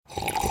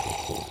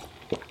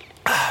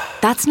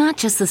That's not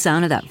just the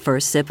sound of that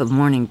first sip of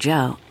Morning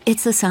Joe.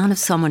 It's the sound of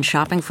someone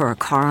shopping for a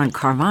car on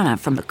Carvana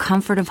from the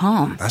comfort of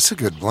home. That's a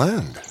good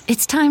blend.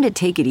 It's time to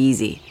take it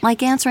easy,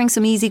 like answering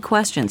some easy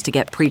questions to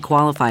get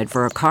pre-qualified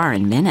for a car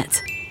in minutes.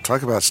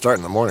 Talk about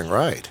starting the morning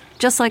right.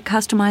 Just like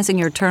customizing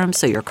your terms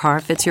so your car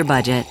fits your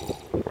budget.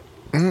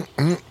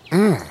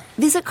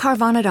 Visit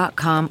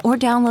Carvana.com or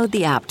download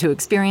the app to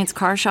experience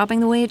car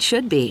shopping the way it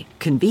should be.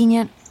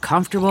 Convenient,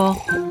 comfortable.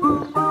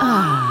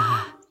 Ah.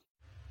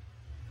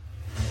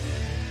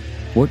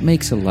 What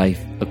makes a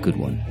life a good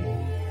one?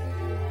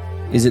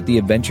 Is it the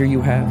adventure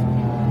you have?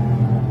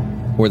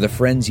 Or the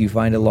friends you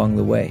find along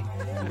the way?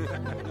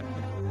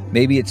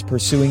 Maybe it's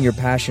pursuing your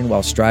passion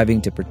while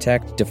striving to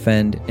protect,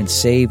 defend, and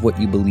save what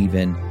you believe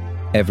in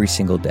every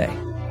single day.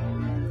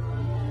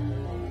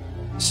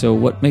 So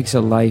what makes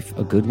a life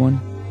a good one?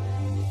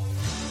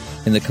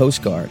 In the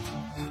Coast Guard,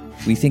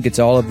 we think it's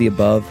all of the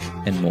above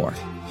and more.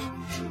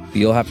 But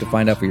you'll have to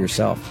find out for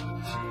yourself.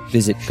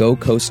 Visit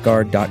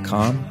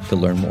gocoastguard.com to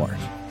learn more.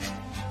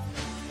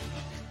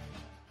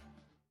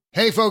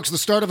 Hey folks, the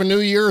start of a new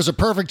year is a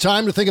perfect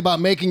time to think about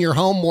making your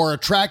home more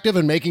attractive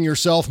and making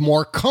yourself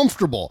more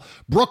comfortable.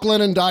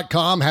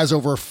 Brooklinen.com has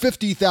over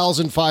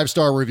 50,000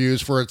 five-star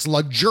reviews for its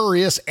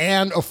luxurious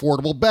and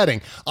affordable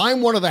bedding.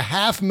 I'm one of the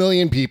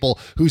 500,000 people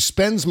who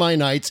spends my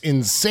nights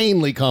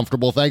insanely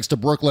comfortable thanks to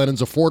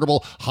Brooklinen's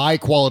affordable,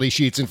 high-quality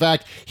sheets. In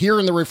fact, here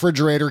in the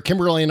refrigerator,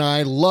 Kimberly and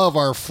I love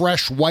our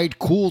fresh, white,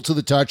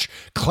 cool-to-the-touch,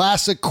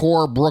 classic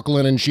core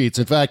Brooklinen sheets.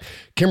 In fact,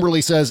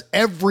 Kimberly says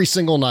every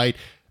single night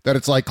that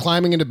it's like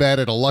climbing into bed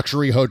at a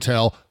luxury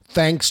hotel,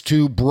 thanks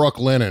to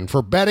Brooklinen.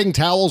 For bedding,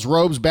 towels,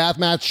 robes, bath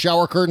mats,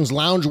 shower curtains,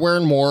 loungewear,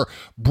 and more,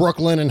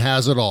 Brooklinen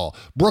has it all.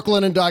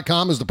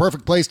 Brooklinen.com is the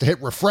perfect place to hit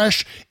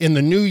refresh in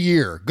the new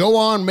year. Go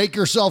on, make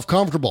yourself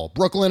comfortable.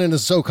 Brooklinen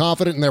is so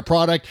confident in their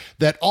product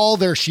that all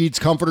their sheets,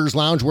 comforters,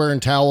 loungewear,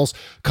 and towels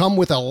come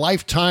with a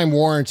lifetime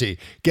warranty.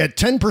 Get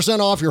 10%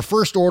 off your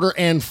first order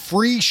and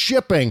free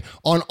shipping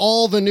on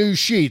all the new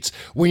sheets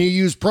when you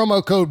use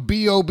promo code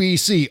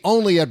BOBC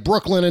only at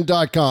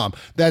Brooklinen.com.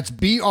 That's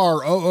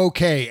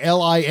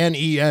BROOKLINEN.com and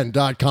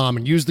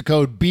use the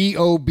code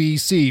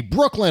BOBC.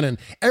 Brooklinen,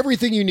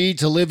 everything you need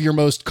to live your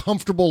most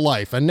comfortable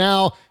life. And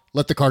now,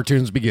 let the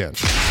cartoons begin.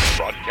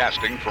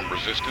 Broadcasting from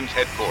Resistance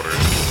Headquarters,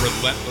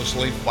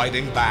 relentlessly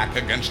fighting back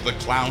against the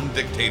clown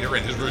dictator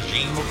and his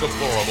regime of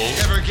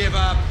deplorables. Never give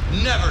up,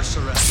 never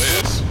surrender.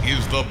 This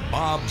is the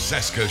Bob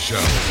Cesca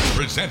Show,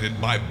 presented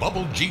by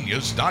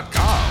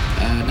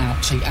BubbleGenius.com.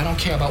 Now, see, I don't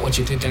care about what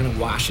you did down in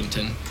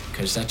Washington,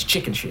 because that's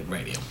chicken shit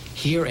radio.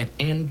 Here at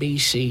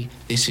NBC,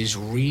 this is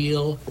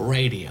real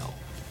radio.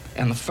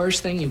 And the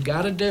first thing you've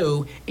got to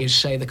do is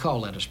say the call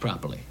letters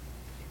properly.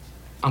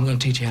 I'm going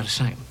to teach you how to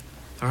say them,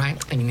 all right?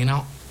 And, you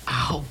know, I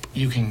hope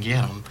you can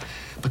get them.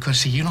 Because,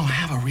 see, you don't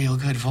have a real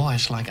good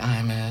voice like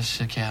I miss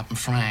Captain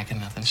Frank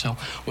and nothing, so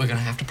we're going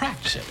to have to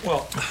practice it.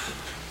 Well,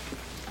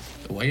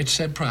 the way it's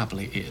said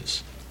properly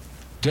is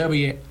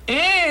WNBC.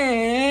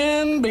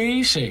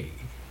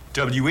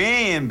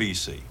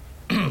 WNBC.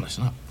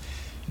 Listen up.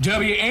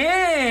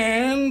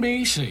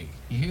 WNBC.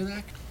 You hear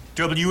that?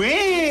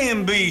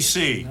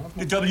 WNBC.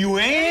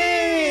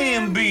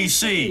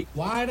 WNBC.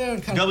 Wider.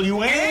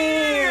 WNBC.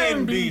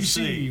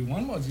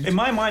 One more. In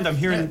my mind, I'm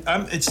hearing,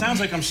 it sounds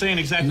like I'm saying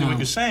exactly what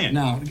you're saying.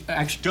 No,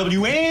 actually.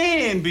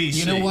 WNBC.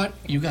 You know what?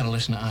 You got to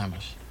listen to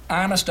Imus.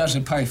 Imus does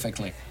it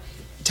perfectly.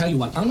 Tell you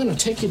what, I'm going to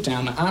take you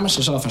down to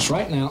Imus's office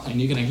right now,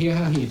 and you're going to hear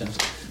how he does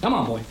it. Come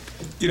on, boy.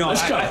 You know,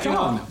 let's go. Come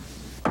on now.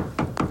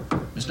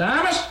 Mr.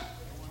 Imus?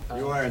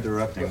 You are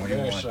interrupting. What do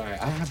you want? Sorry.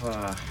 I have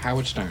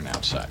Howard Stern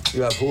outside.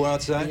 You have who A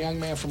outside? young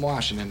man from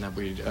Washington that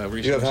we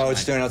recently You have Howard signed.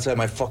 Stern outside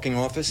my fucking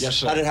office? Yes,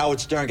 sir. How did Howard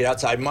Stern get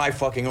outside my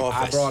fucking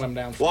office? I brought him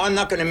down. Well, I'm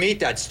not going to meet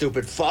that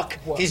stupid fuck.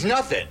 What? He's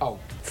nothing. Oh.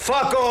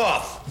 Fuck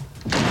off!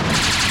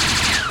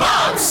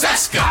 Bob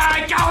Cesca!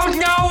 I don't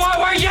know what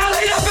we're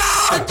yelling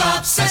about! The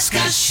Bob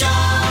Cesca Show.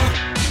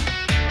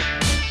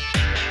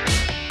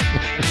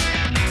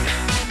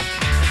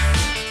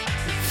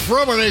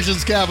 From our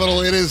nation's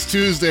capital, it is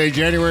Tuesday,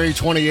 January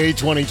 28,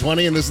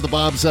 2020, and this is the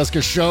Bob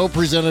Cesca Show,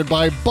 presented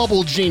by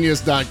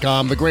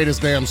BubbleGenius.com, the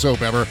greatest damn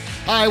soap ever.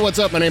 Hi, what's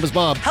up? My name is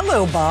Bob.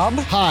 Hello, Bob.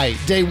 Hi,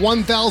 day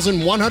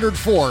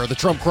 1,104 of the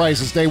Trump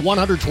crisis, day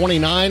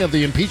 129 of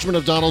the impeachment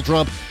of Donald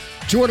Trump,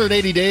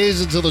 280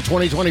 days until the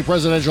 2020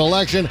 presidential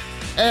election,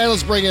 and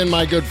let's bring in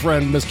my good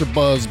friend, Mr.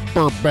 Buzz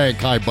Burbank.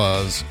 Hi,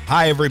 Buzz.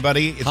 Hi,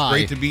 everybody. It's Hi.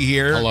 great to be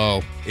here.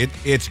 Hello.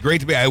 It's great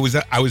to be. I was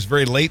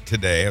very late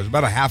today. I was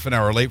about a half an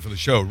hour late for the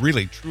show.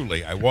 Really,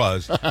 truly, I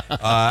was.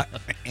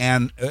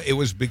 And it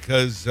was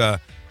because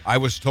I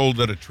was told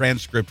that a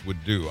transcript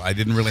would do. I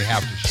didn't really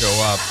have to show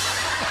up.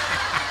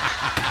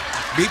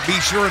 Be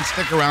sure and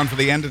stick around for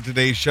the end of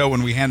today's show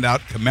when we hand out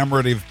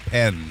commemorative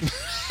pens.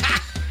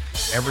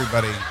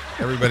 Everybody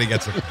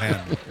gets a pen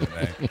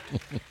today.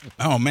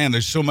 Oh, man,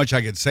 there's so much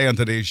I could say on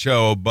today's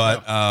show,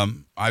 but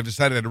I've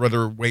decided I'd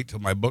rather wait till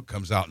my book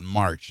comes out in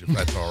March, if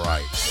that's all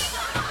right.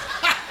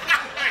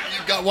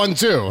 You've got one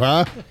too,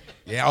 huh?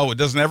 Yeah, oh,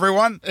 doesn't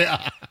everyone?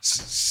 Yeah.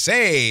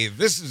 Say,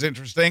 this is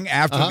interesting.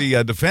 After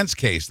the defense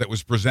case that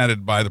was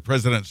presented by the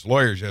president's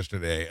lawyers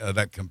yesterday,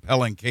 that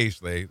compelling case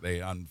they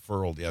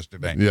unfurled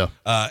yesterday. Yeah.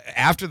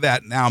 After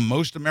that, now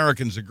most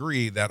Americans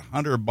agree that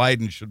Hunter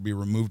Biden should be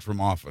removed from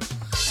office.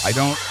 I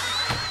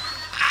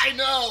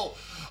know.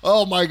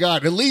 Oh, my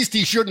God. At least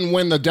he shouldn't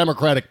win the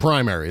Democratic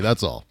primary.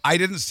 That's all. I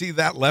didn't see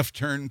that left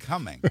turn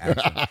coming,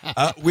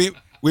 actually.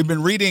 I've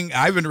been reading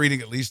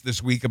at least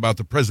this week about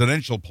the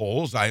presidential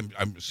polls. I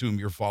assume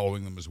you're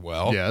following them as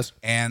well. Yes.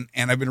 And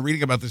I've been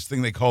reading about this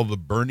thing they call the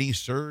Bernie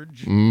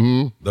surge.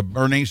 Mm-hmm. The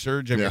Bernie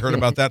surge. Have you heard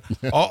about that?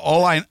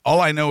 All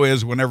I know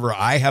is whenever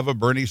I have a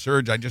Bernie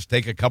surge, I just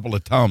take a couple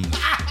of Tums.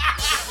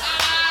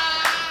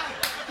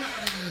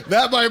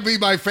 That might be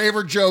my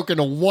favorite joke in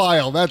a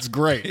while. That's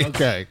great.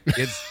 Okay.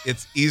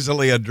 It's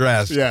easily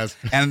addressed. Yes.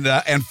 And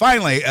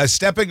finally,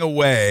 stepping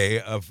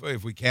away,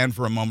 if we can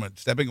for a moment,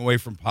 stepping away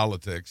from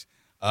politics,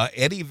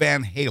 Eddie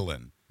Van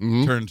Halen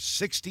turned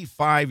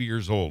 65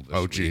 years old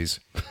this week, geez.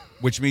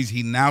 which means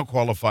he now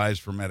qualifies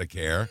for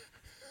Medicare.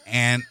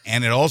 And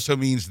it also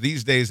means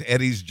these days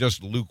Eddie's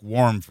just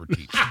lukewarm for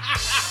teaching.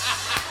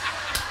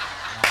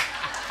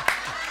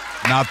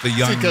 Not the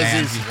young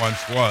man he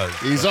once was.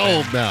 He's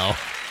old now.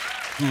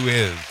 Who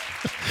is.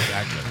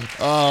 Exactly.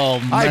 Oh,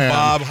 man. Hi,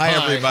 Bob. Hi,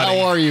 everybody.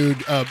 How are you,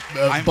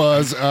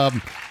 Buzz?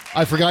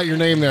 I forgot your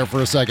name there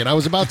for a second. I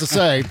was about to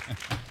say,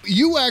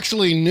 you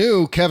actually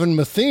knew Kevin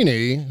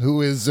Metheny,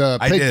 who is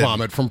Pig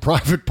Vomit from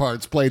Private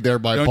Parts, played there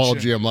by Paul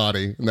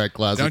Giamatti in that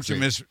classic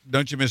scene.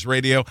 Don't you miss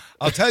radio?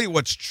 I'll tell you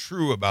what's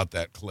true about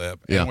that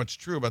clip. Yeah. And what's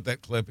true about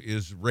that clip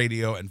is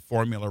radio and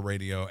formula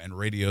radio and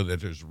radio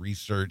that is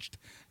researched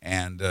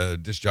and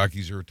disc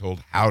jockeys are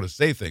told how to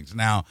say things.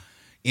 Now,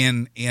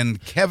 in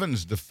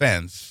Kevin's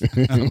defense,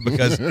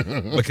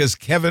 because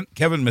Kevin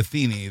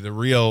Metheny, the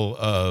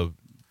real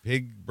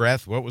Pig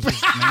Breath, what was his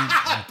name?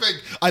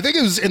 I think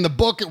it was in the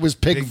book. It was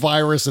Pig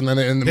Virus, and then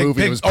in the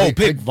movie it was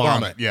Pig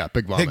Vomit. Yeah,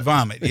 Pig Vomit. Pig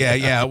Vomit.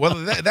 Yeah. Well,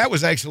 that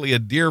was actually a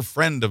dear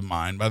friend of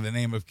mine by the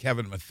name of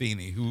Kevin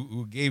Metheny,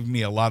 who gave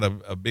me a lot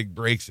of big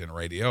breaks in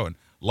radio and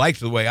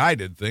liked the way I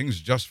did things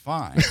just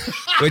fine.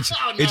 Which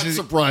is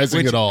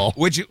surprising at all.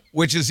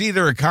 Which is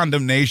either a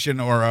condemnation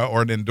or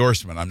an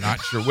endorsement. I'm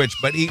not sure which,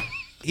 but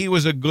he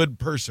was a good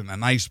person, a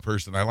nice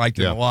person. I liked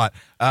him a lot.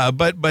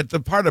 But the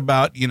part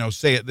about,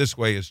 say it this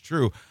way is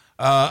true.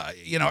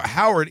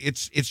 Howard,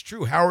 it's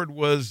true. Howard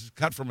was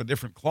cut from a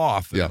different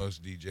cloth than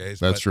most DJs.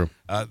 That's true.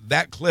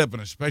 That clip,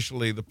 and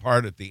especially the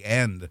part at the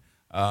end,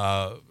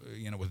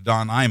 with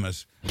Don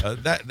Imus,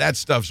 that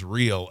stuff's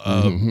real.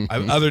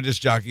 Other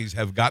disc jockeys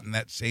have gotten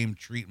that same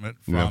treatment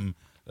from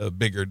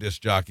bigger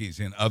disc jockeys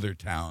in other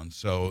towns.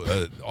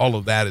 So all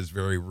of that is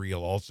very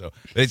real also.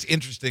 But it's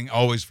interesting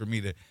always for me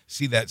to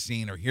see that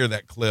scene or hear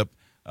that clip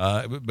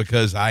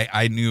because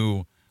I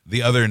knew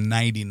the other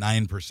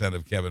 99%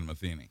 of Kevin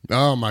Metheny.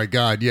 Oh, my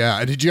God,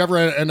 yeah. Did you ever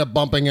end up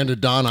bumping into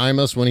Don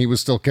Imus when he was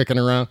still kicking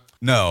around?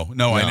 No,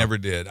 I never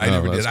did.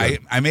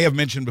 I may have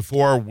mentioned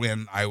before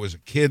when I was a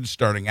kid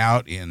starting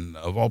out in,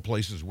 of all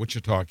places,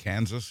 Wichita,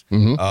 Kansas.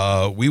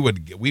 We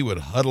would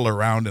huddle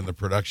around in the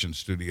production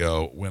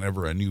studio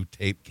whenever a new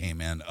tape came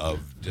in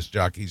of disc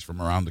jockeys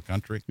from around the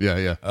country.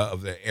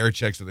 Of the air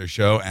checks of their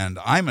show, and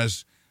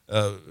Imus,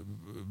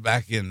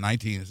 back in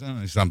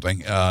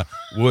 19-something,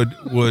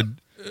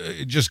 would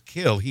just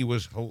kill. He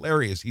was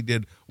hilarious. He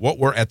did what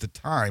were at the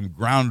time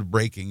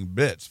groundbreaking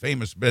bits,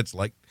 famous bits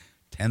like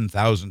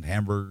 10,000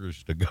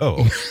 hamburgers to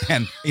go.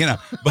 And,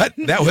 but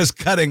that was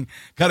cutting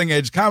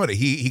edge comedy.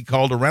 He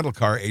called a rental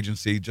car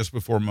agency just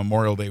before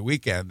Memorial Day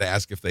weekend to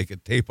ask if they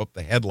could tape up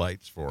the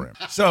headlights for him.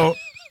 So,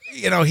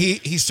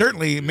 he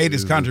certainly made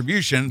his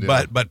contribution,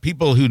 but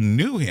people who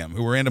knew him,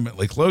 who were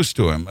intimately close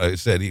to him,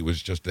 said he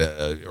was just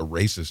a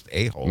racist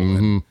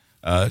a-hole.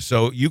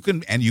 So you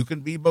can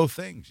be both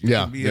things.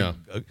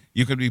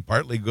 You can be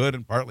partly good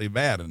and partly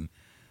bad, and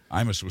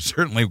Imus would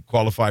certainly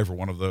qualify for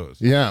one of those.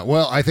 Yeah,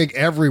 well, I think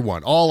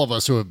all of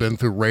us who have been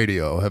through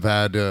radio have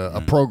had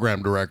a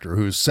program director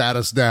who's sat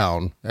us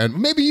down, and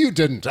maybe you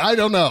didn't. I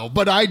don't know,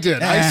 but I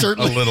did. I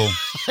certainly a little.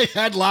 I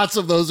had lots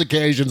of those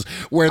occasions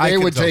where they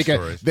would take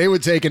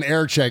an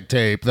air check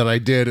tape that I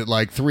did at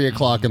like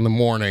 3:00 in the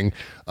morning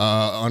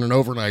on an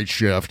overnight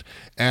shift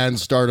and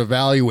start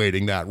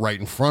evaluating that right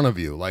in front of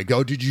you. Like,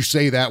 oh, did you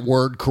say that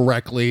word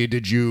correctly?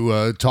 Did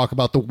you talk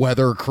about the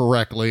weather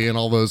correctly and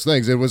all those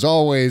things? It was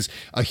always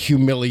a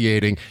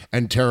humiliating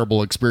and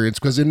terrible experience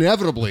because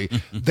inevitably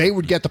they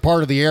would get the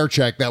part of the air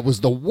check that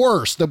was the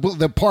worst,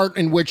 the part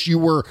in which you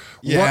were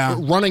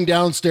running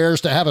downstairs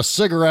to have a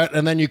cigarette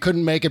and then you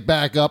couldn't make it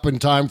back up in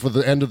time for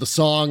the end of the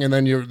song and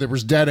then there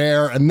was dead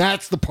air, and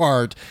that's the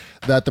part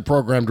that the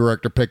program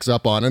director picks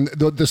up on. And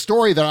the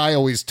story that I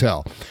always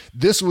tell,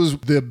 this was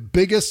the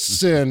biggest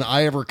sin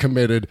I ever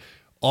committed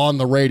on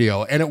the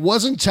radio, and it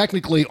wasn't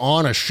technically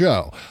on a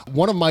show.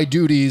 One of my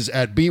duties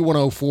at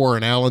B104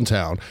 in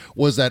Allentown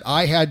was that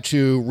I had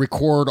to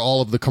record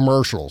all of the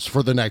commercials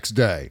for the next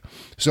day.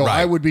 So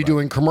I would be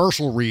doing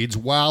commercial reads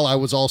while I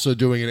was also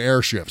doing an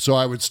air shift. So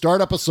I would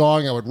start up a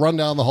song, I would run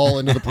down the hall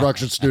into the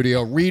production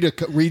studio,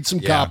 read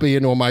some copy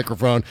into a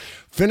microphone,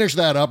 finish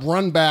that up,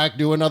 run back,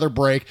 do another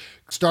break,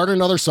 start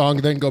another song,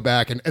 then go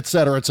back, and et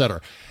cetera, et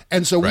cetera.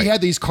 And so we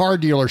had these car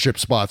dealership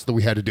spots that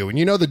we had to do. And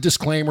you know the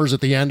disclaimers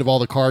at the end of all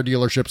the car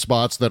dealership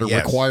spots that are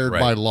required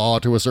by law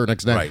to a certain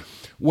extent? Right.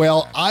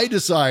 Well, I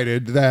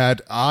decided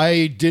that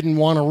I didn't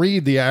want to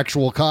read the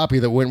actual copy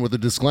that went with the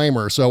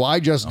disclaimer, so I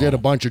just did a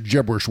bunch of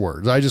gibberish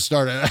words. I just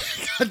got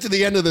to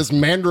the end of this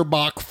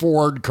Manderbach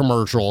Ford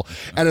commercial,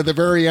 and at the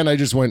very end, I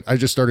just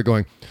started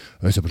going,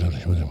 and then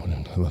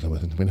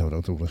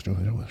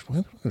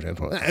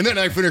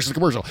I finished the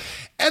commercial.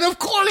 And of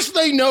course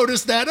they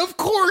noticed that. Of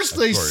course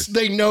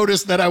they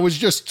noticed that I was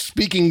just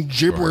speaking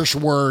gibberish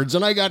words,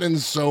 and I got in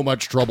so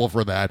much trouble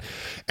for that.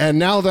 And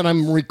now that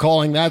I'm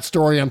recalling that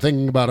story, I'm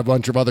thinking about a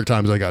bunch of other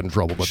times I got in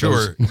trouble. But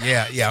sure,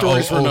 yeah.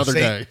 Stories for another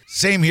day.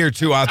 Same here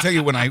too. I'll tell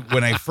you when I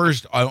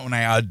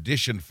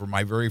auditioned for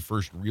my very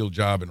first real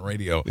job in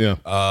radio.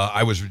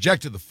 I was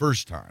rejected the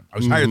first time. I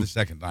was hired the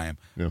second time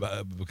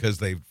because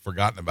they'd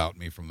forgotten about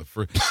me from the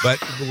first. But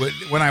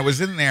when I was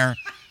in there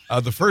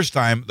the first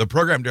time, the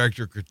program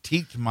director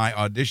critiqued my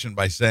audition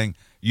by saying,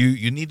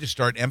 "You need to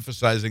start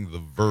emphasizing the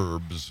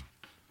verbs."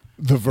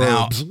 The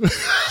verbs. Now,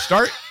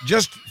 start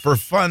just for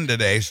fun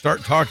today.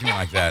 Start talking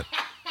like that.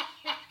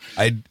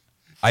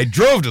 I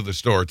drove to the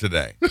store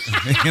today.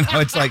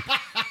 It's like,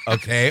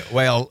 okay,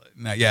 well,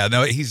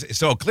 he's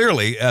so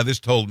clearly this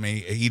told me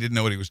he didn't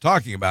know what he was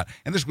talking about.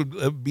 And this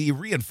would be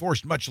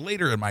reinforced much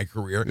later in my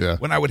career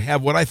when I would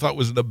have what I thought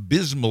was an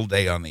abysmal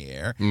day on the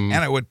air. And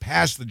I would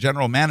pass the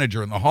general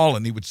manager in the hall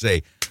and he would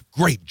say,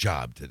 "Great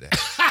job today."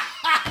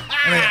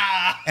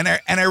 and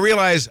I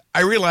realize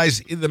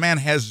the man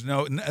has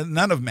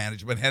none of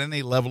management had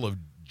any level of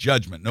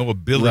judgment, no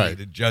ability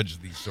to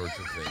judge these sorts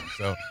of things.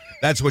 So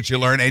that's what you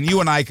learn. And you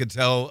and I could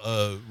tell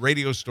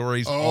radio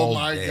stories all day.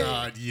 Oh, my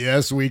God.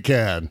 Yes, we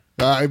can.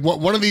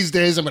 One of these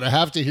days, I'm going to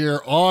have to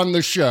hear on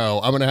the show,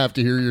 I'm going to have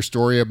to hear your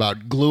story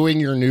about gluing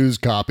your news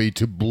copy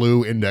to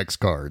blue index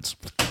cards.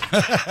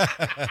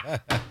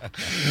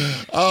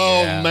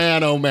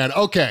 Man.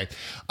 Okay.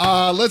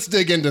 Let's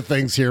dig into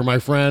things here, my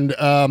friend.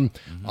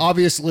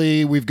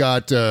 Obviously, we've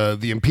got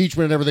the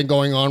impeachment and everything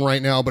going on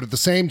right now, but at the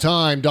same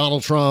time,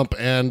 Donald Trump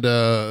and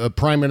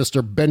Prime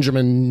Minister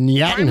Benjamin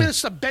Netanyahu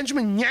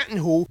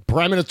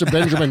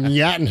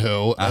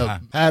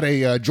had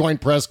a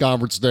joint press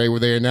conference today where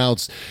they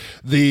announced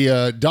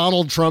the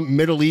Donald Trump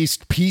Middle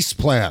East peace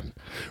plan.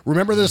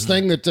 Remember this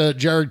thing that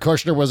Jared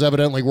Kushner was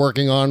evidently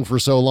working on for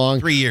so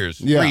long? 3 years.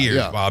 3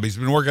 years, Bob. He's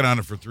been working on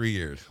it for 3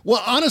 years.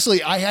 Well,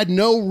 honestly, I had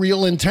no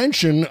real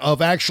intention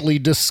of actually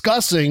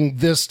discussing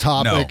this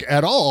topic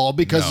at all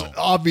because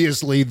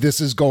obviously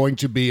this is going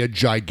to be a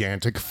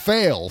gigantic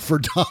fail for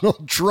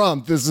Donald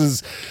Trump. This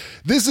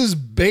is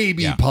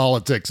baby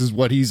politics is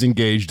what he's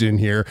engaged in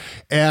here.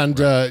 And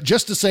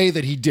just to say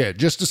that he did,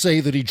 just to say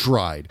that he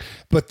tried.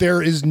 But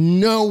there is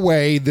no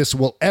way this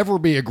will ever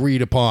be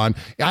agreed upon.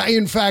 I,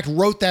 in fact,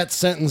 wrote that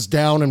sentence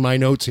down in my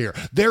notes here.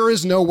 There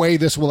is no way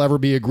this will ever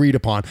be agreed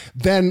upon.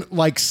 Then,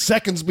 like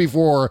seconds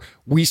before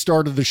we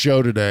started the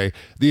show today,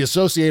 the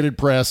Associated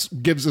Press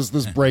gives us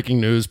this breaking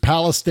news.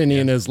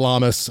 Palestinian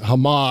Islamists,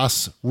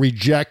 Hamas,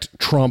 reject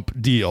Trump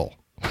deal.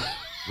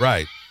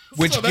 Right.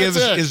 Which So gives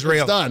that's it.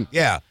 Israel... It's done.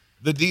 Yeah.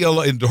 The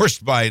deal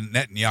endorsed by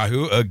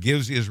Netanyahu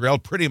gives Israel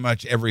pretty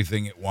much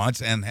everything it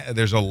wants, and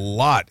there's a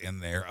lot in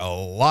there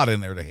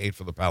to hate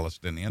for the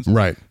Palestinians.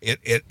 Right.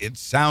 It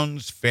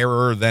sounds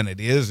fairer than it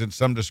is in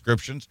some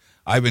descriptions.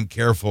 I've been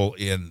careful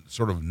in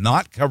sort of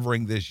not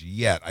covering this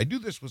yet. I do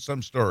this with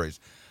some stories.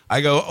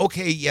 I go,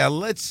 okay,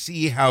 let's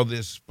see how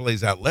this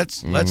plays out.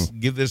 Let's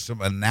give this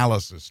some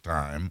analysis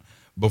time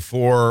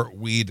before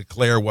we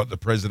declare what the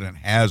president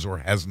has or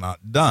has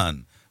not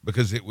done,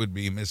 because it would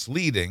be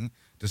misleading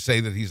to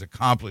say that he's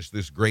accomplished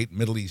this great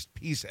Middle East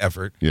peace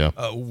effort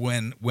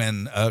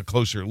when a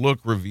closer look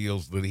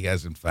reveals that he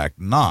has in fact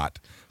not.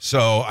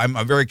 So I'm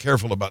very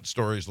careful about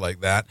stories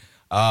like that.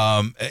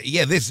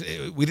 This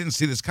we didn't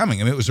see this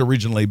coming. I mean, it was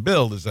originally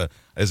billed as a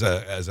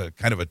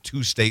kind of a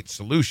two-state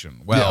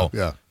solution. Well,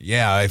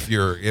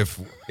 if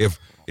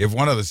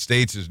one of the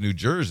states is New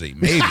Jersey,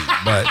 maybe,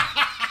 but.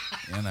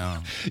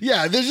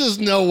 Yeah, there's just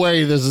no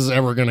way this is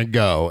ever going to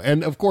go.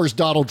 And of course,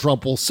 Donald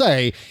Trump will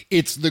say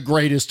it's the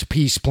greatest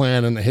peace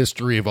plan in the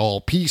history of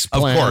all peace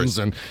plans. Of course.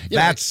 And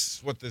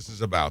that's what this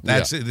is about.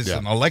 This is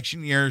an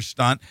election year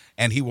stunt,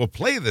 and he will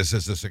play this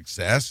as a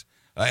success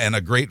and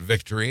a great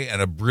victory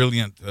and a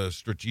brilliant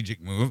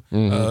strategic move,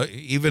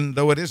 even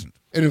though it isn't.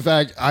 And in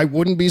fact, I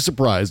wouldn't be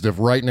surprised if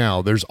right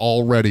now there's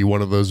already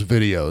one of those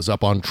videos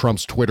up on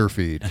Trump's Twitter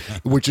feed,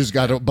 which has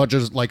got a bunch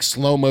of like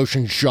slow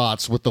motion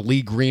shots with the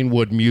Lee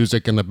Greenwood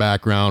music in the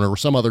background or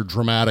some other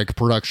dramatic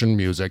production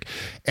music,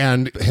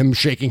 and him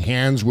shaking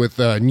hands with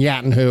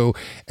Netanyahu.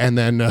 And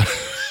then,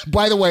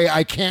 by the way,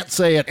 I can't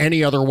say it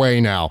any other way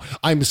now.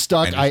 I'm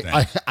stuck.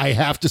 I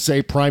have to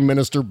say Prime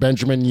Minister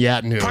Benjamin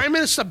Netanyahu. Prime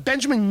Minister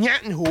Benjamin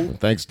Netanyahu.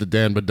 Thanks to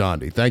Dan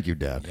Badandi. Thank you,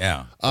 Dan.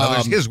 Yeah.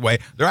 There's his way.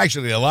 There are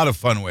actually a lot of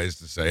fun ways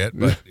to say it,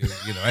 but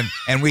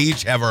and we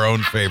each have our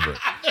own favorite.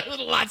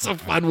 Lots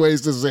of fun ways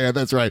to say it.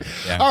 That's right.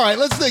 Yeah. All right,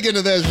 let's dig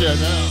into this shit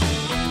now.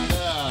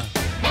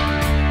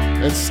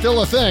 It's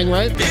still a thing,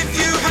 right? If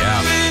you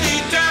have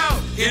any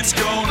doubt, it's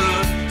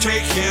gonna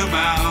take him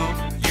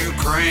out,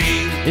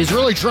 Ukraine. He's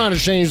really trying to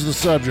change the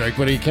subject,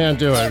 but he can't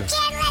do it.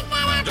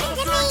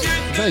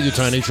 Thank you,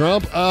 Tiny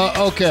Trump.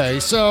 Okay,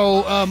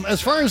 so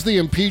as far as the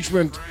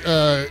impeachment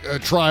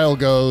trial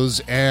goes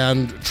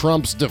and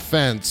Trump's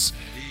defense,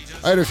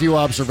 I had a few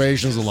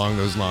observations along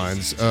those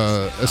lines,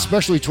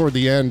 especially toward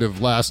the end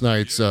of last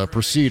night's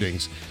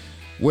proceedings,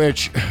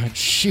 which,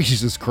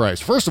 Jesus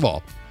Christ. First of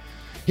all,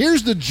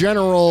 here's the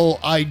general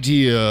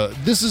idea.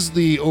 This is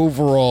the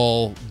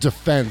overall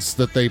defense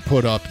that they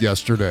put up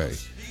yesterday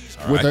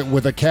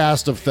with a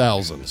cast of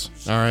thousands.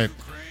 All right.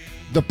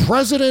 The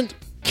president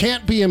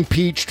can't be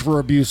impeached for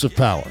abuse of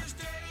power.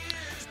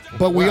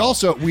 But we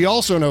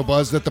also know,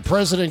 Buzz, that the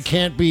president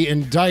can't be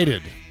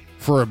indicted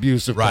for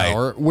abuse of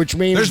power, which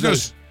means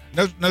there's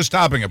no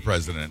stopping a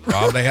president,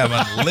 Rob. They have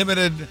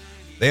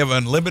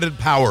unlimited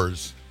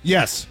powers.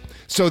 Yes.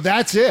 So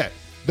that's it.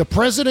 The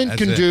president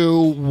can do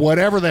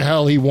whatever the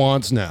hell he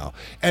wants now.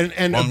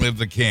 And long live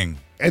the king.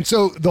 And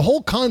so the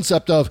whole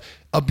concept of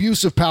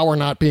abuse of power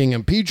not being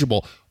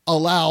impeachable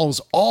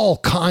allows all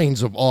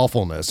kinds of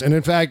awfulness. And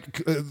in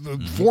fact,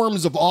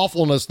 forms of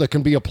awfulness that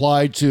can be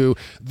applied to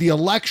the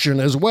election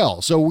as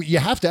well. So you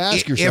have to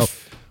ask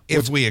yourself,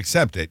 if we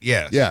accept it,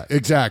 yes. Yeah,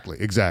 exactly.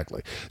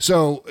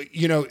 So,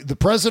 the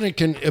president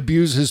can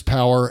abuse his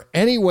power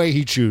any way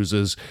he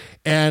chooses,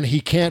 and he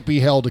can't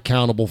be held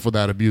accountable for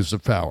that abuse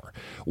of power.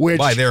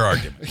 By their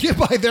argument. Yeah,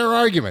 by their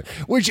argument.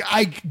 Which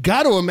I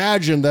got to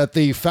imagine that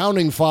the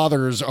founding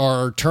fathers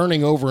are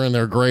turning over in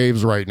their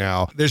graves right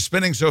now. They're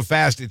spinning so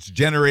fast, it's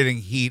generating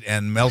heat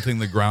and melting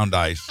the ground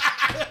ice.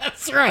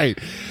 That's right.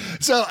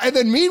 So, and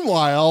then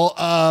meanwhile,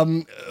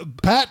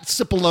 Pat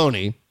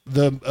Cipollone,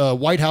 the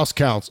White House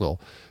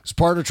counsel, as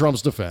part of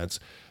Trump's defense,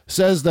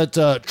 says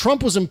that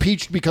Trump was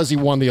impeached because he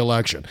won the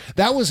election.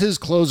 That was his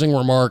closing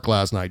remark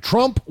last night.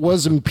 Trump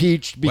was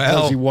impeached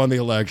because he won the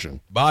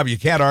election. Bob, you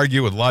can't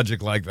argue with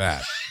logic like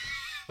that.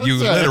 You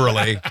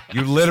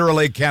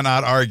literally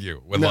cannot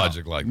argue with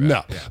logic like that.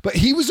 No, but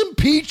he was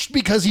impeached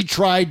because he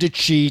tried to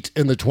cheat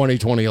in the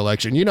 2020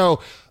 election.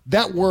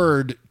 That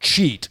word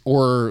cheat,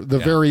 or the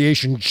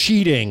variation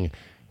cheating,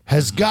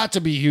 has got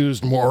to be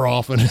used more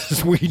often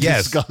as we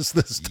discuss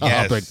this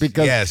topic.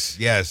 Because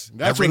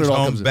that rings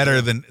home better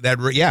than that.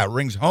 Yeah, it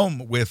rings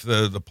home with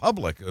the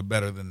public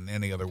better than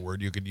any other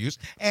word you could use,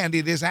 and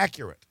it is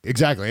accurate.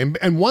 Exactly.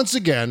 And once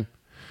again,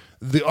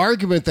 the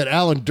argument that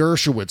Alan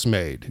Dershowitz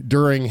made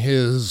during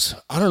his,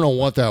 I don't know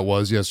what that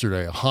was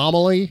yesterday, a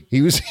homily.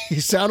 He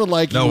sounded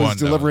like he was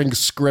delivering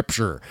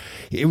scripture.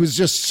 It was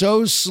just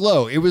so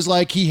slow. It was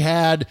like he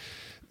had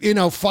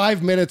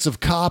 5 minutes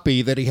of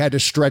copy that he had to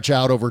stretch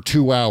out over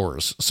 2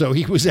 hours. So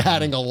he was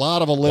adding a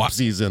lot of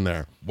ellipses in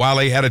there. While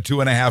he had a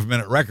 2.5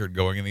 minute record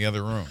going in the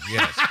other room.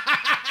 Yes.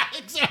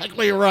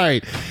 Exactly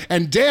right.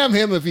 And damn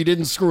him if he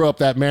didn't screw up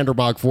that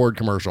Manderbach Ford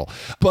commercial.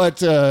 But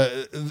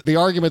the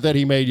argument that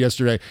he made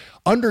yesterday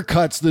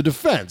undercuts the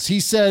defense. He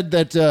said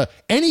that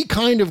any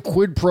kind of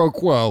quid pro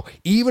quo,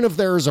 even if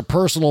there is a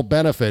personal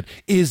benefit,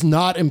 is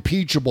not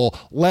impeachable,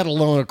 let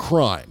alone a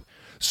crime.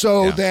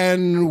 So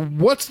then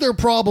what's their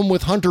problem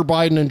with Hunter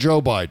Biden and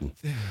Joe Biden?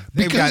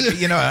 They've got,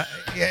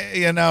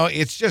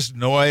 it's just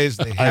noise.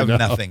 They have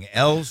nothing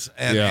else.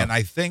 And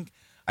I think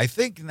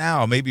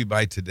now, maybe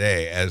by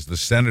today, as the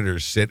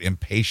senators sit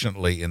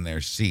impatiently in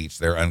their seats,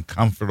 their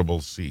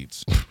uncomfortable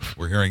seats,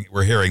 we're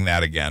hearing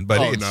that again.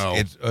 But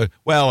it's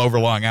over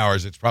long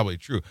hours, it's probably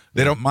true.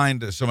 They don't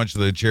mind so much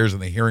the chairs in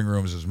the hearing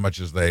rooms as much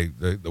as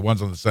the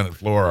ones on the Senate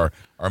floor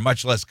are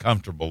much less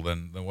comfortable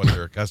than what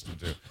they're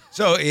accustomed to.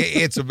 So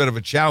it's a bit of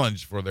a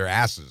challenge for their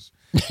asses.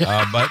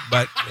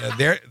 But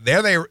there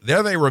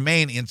they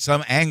remain in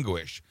some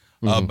anguish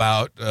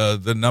about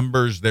the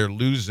numbers they're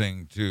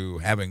losing to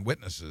having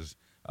witnesses.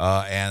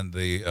 And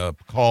the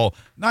call,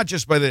 not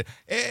just by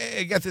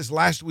get this,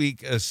 last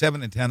week,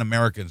 7 in 10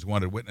 Americans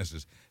wanted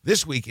witnesses.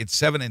 This week, it's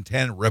 7 in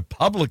 10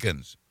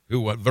 Republicans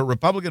who want, the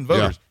Republican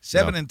voters,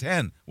 7 in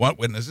 10 want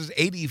witnesses.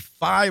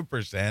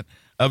 85%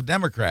 of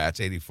Democrats,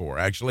 84,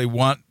 actually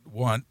want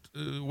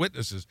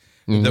witnesses.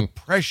 The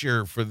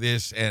pressure for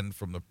this, and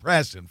from the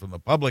press and from the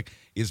public,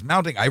 is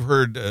mounting. I've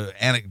heard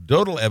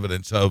anecdotal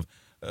evidence of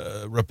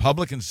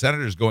Republican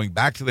senators going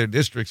back to their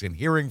districts and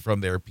hearing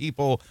from their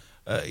people,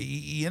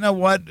 you know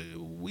what,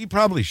 we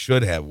probably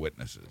should have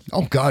witnesses.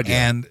 Oh, God,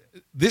 yeah. And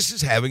this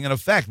is having an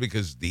effect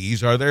because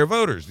these are their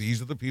voters.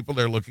 These are the people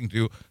they're looking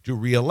to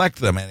reelect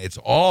them, and it's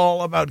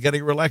all about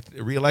getting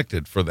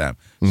reelected for them.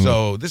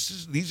 So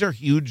these are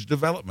huge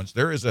developments.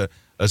 There is a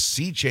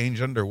sea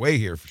change underway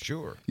here for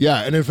sure.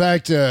 Yeah, and in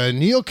fact,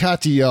 Neil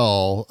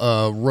Katyal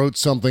wrote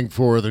something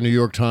for the New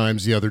York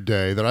Times the other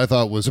day that I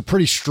thought was a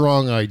pretty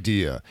strong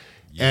idea.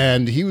 Yeah.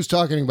 And he was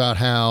talking about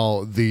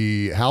how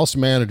the House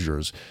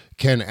managers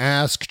can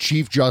ask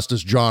Chief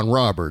Justice John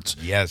Roberts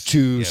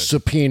to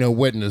subpoena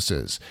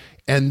witnesses.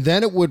 And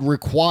then it would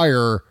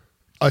require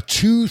a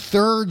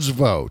 2/3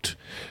 vote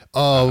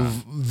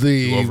of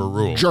the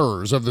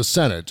jurors of the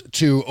Senate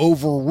to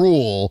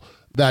overrule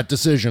that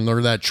decision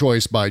or that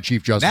choice by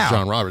Chief Justice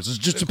John Roberts. It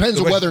just depends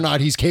on whether or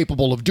not he's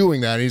capable of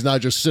doing that. He's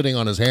not just sitting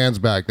on his hands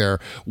back there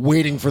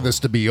waiting for this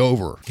to be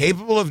over.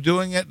 Capable of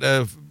doing it?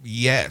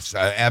 Yes,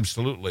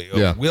 absolutely.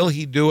 Yeah. Will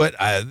he do it?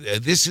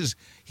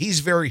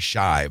 He's very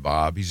shy,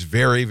 Bob. He's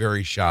very,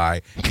 very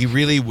shy. He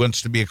really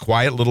wants to be a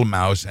quiet little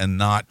mouse and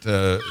not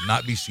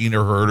be seen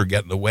or heard or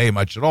get in the way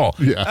much at all.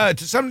 Yeah.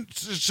 To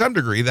some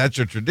degree, that's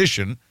a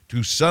tradition.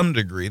 To some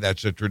degree,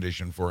 that's a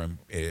tradition for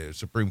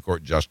Supreme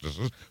Court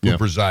justices who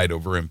preside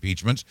over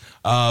impeachments.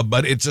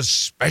 But it's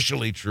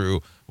especially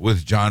true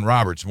with John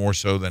Roberts, more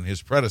so than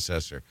his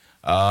predecessor.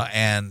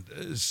 And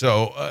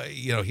so,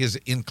 his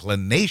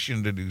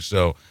inclination to do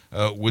so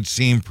would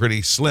seem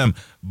pretty slim.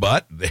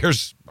 But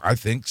there's, I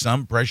think,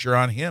 some pressure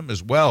on him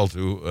as well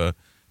to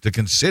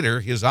consider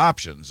his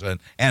options.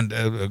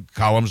 And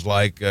columns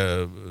like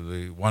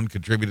the one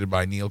contributed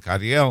by Neil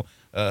Katyal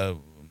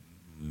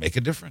make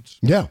a difference.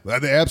 Yeah,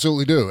 they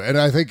absolutely do. And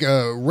I think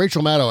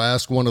Rachel Maddow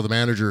asked one of the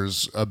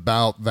managers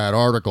about that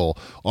article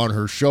on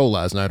her show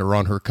last night, or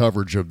on her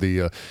coverage of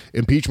the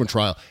impeachment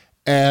trial.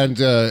 And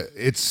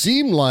it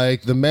seemed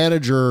like the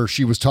manager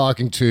she was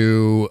talking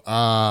to,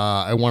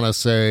 I want to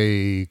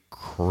say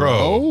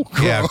Crow?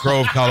 Yeah,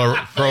 Crow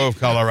of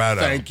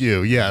Colorado. Thank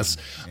you, yes.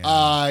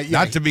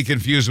 Not to be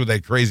confused with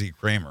that crazy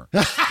Kramer.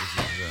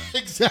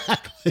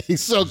 Exactly.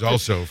 So he's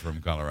also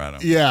from Colorado.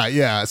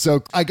 Yeah.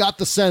 So I got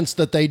the sense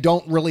that they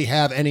don't really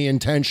have any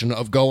intention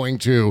of going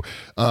to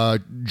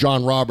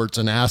John Roberts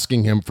and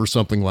asking him for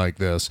something like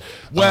this.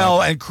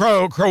 Well, and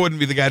Crow wouldn't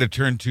be the guy to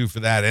turn to for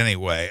that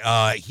anyway.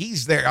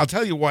 He's there. I'll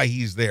tell you why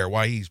he's there,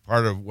 why he's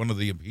part of one of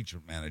the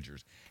impeachment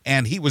managers.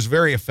 And he was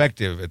very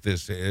effective at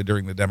this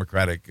during the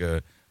Democratic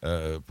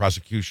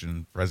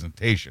prosecution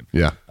presentation.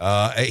 Yeah.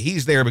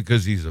 He's there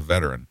because he's a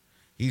veteran.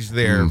 He's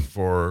there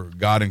for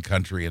God and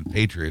country and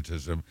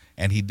patriotism,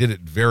 and he did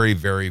it very,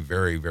 very,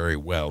 very, very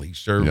well. He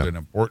served an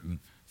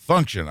important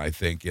function, I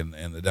think, in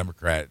the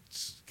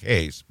Democrats'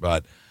 case,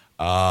 but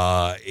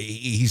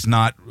he's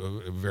not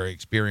very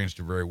experienced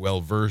or very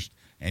well-versed,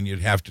 and you'd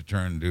have to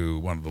turn to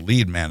one of the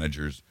lead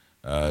managers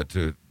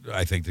to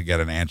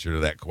get an answer to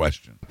that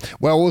question.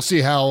 Well, we'll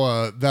see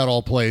how that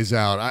all plays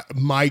out.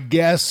 My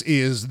guess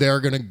is they're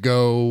going to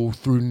go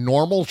through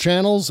normal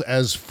channels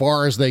as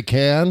far as they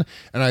can.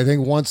 And I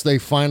think once they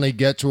finally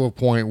get to a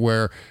point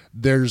where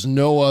there's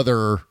no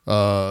other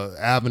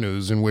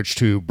avenues in which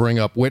to bring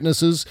up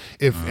witnesses,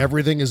 if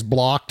everything is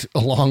blocked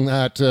along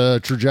that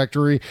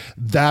trajectory,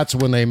 that's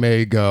when they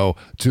may go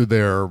to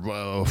their,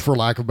 for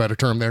lack of a better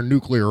term, their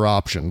nuclear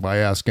option by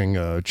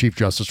asking Chief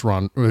Justice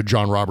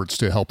John Roberts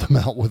to help them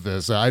out with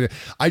this. I don't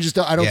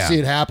see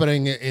it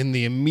happening in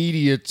the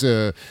immediate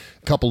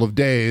couple of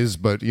days,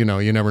 but you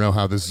never know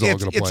how this is all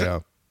going to play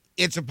out.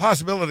 It's a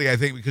possibility, I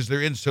think, because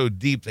they're in so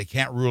deep they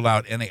can't rule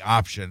out any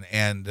option.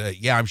 And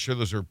I'm sure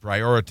those are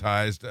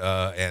prioritized,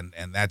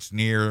 and that's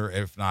near,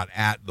 if not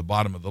at, the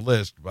bottom of the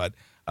list. But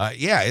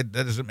that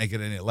doesn't make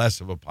it any less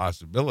of a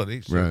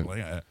possibility,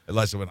 certainly,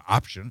 less of an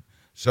option.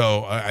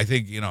 So I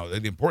think,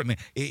 the important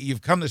thing,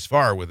 you've come this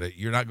far with it.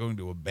 You're not going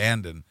to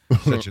abandon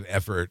such an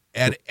effort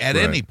at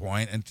any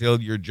point until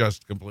you're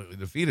just completely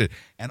defeated.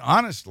 And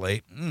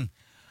honestly,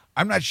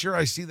 I'm not sure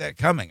I see that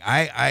coming.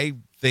 I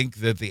think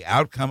that the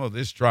outcome of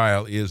this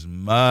trial is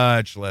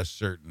much less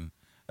certain.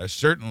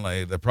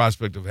 Certainly, the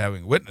prospect of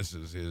having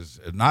witnesses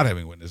not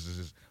having witnesses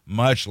is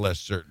much less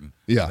certain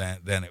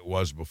than it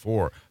was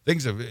before.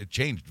 Things have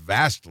changed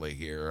vastly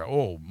here.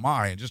 Oh,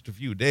 my, in just a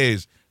few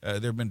days, there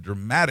have been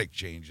dramatic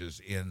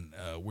changes in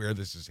where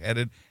this is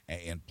headed,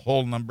 in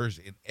poll numbers,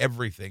 in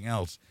everything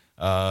else.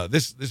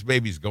 This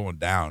baby's going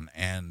down,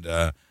 and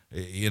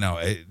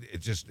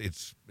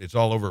it's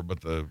all over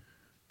but the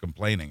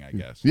complaining, I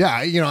guess.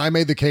 Yeah, I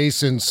made the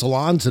case in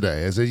Salon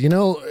today. I said,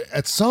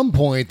 at some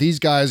point, these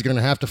guys are going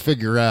to have to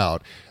figure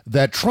out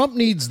that Trump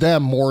needs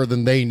them more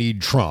than they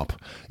need Trump.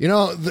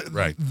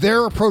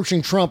 They're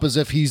approaching Trump as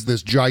if he's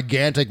this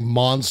gigantic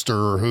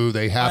monster who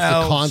they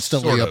have to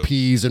constantly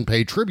appease and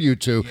pay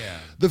tribute to. Yeah.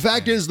 The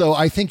fact is, though,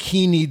 I think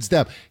he needs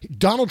them.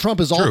 Donald Trump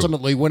is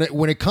ultimately, when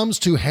it comes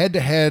to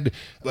head-to-head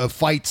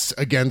fights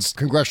against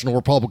congressional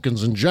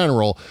Republicans in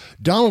general,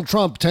 Donald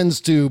Trump tends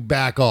to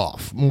back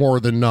off more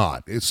than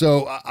not.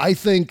 So I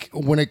think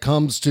when it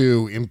comes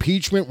to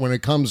impeachment, when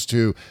it comes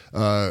to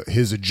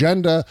his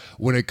agenda,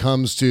 when it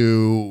comes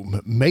to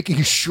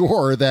making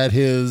sure that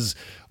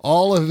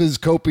all of his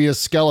copious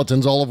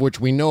skeletons, all of which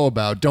we know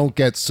about, don't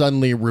get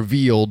suddenly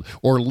revealed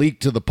or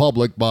leaked to the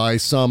public by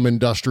some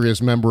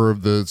industrious member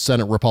of the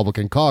Senate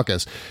Republican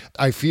caucus.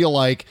 I feel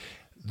like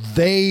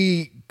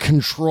they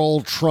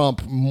control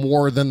Trump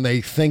more than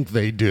they think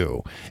they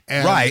do.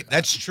 And right,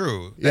 that's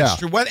true. That's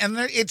true. And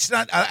it's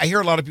not. I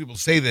hear a lot of people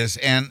say this,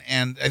 and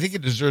I think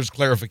it deserves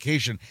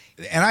clarification.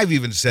 And I've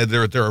even said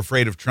they're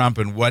afraid of Trump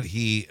and what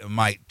he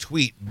might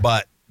tweet,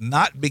 but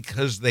not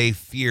because they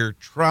fear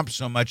Trump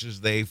so much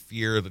as they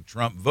fear the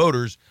Trump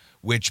voters,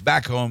 which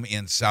back home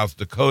in South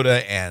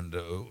Dakota and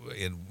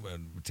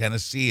in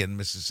Tennessee and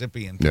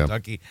Mississippi and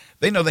Kentucky.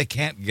 They know they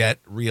can't get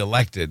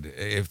reelected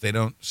if they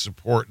don't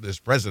support this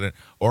president,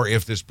 or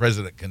if this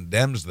president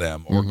condemns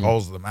them or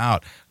calls them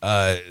out.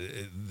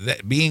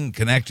 Being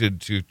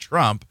connected to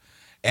Trump,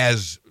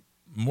 as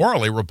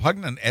morally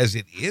repugnant as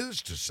it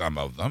is to some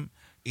of them,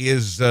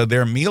 is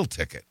their meal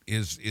ticket,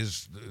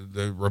 is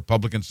the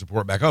Republican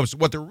support back home. So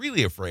what they're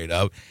really afraid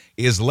of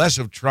is less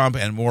of Trump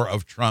and more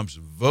of Trump's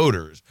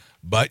voters.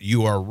 But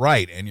you are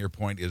right, and your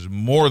point is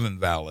more than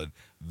valid,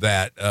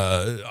 that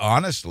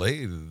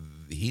honestly,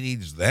 he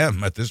needs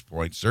them at this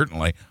point,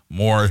 certainly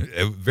more,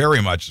 very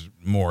much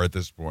more at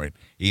this point.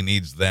 He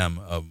needs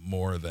them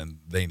more than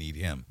they need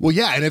him. Well,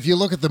 yeah, and if you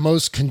look at the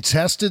most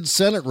contested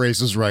Senate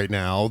races right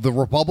now, the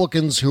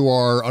Republicans who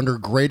are under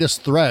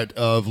greatest threat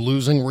of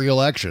losing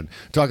re-election,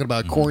 talking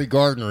about Cory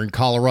Gardner in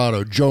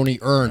Colorado, Joni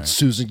Ernst,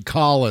 Susan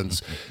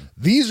Collins,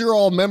 these are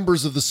all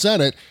members of the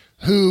Senate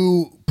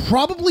who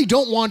probably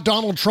don't want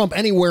Donald Trump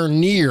anywhere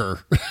near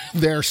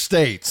their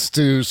states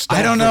to stop.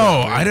 I don't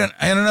know. I don't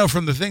know.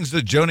 From the things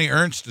that Joni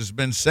Ernst has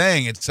been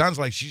saying, it sounds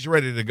like she's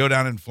ready to go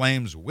down in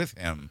flames with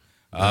him.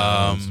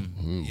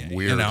 Weird.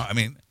 You know, I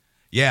mean,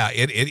 yeah,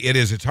 it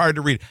is. It's hard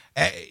to read.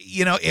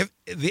 You know,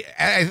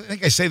 I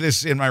think I say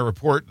this in my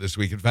report this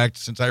week. In fact,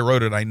 since I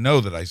wrote it, I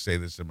know that I say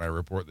this in my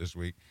report this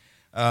week.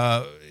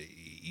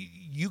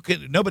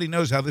 Nobody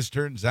knows how this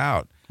turns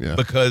out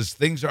because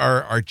things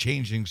are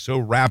changing so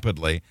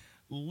rapidly.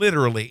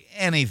 Literally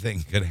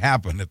anything could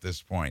happen at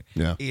this point.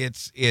 Yeah.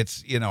 It's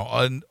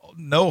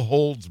no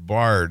holds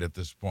barred at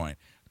this point.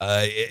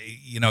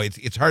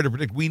 It's hard to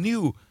predict.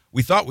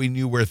 We thought we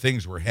knew where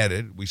things were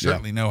headed. We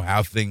certainly know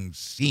how things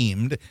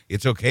seemed.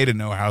 It's okay to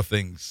know how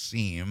things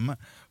seem,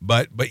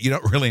 but you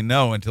don't really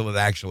know until it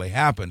actually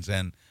happens.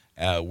 And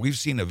we've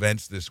seen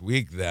events this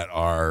week that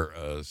are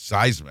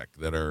seismic,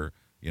 that are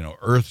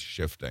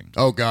earth-shifting.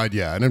 Oh, God,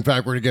 yeah. And in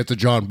fact, we're going to get to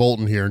John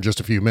Bolton here in just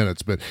a few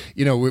minutes. But,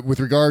 with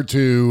regard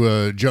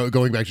to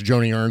going back to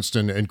Joni Ernst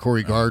and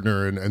Cory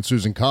Gardner and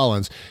Susan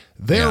Collins,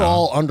 they're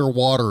all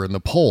underwater in the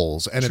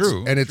polls. And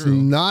it's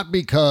not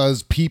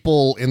because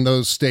people in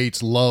those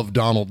states love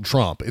Donald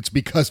Trump. It's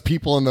because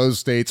people in those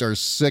states are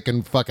sick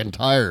and fucking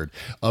tired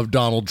of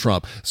Donald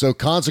Trump. So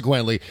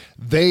consequently,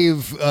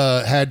 they've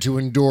had to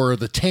endure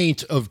the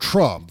taint of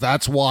Trump.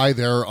 That's why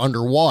they're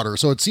underwater.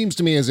 So it seems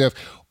to me as if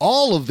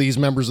all of these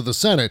members of the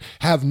Senate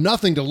have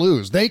nothing to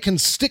lose. They can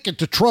stick it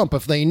to Trump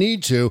if they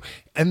need to,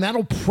 and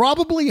that'll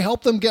probably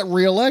help them get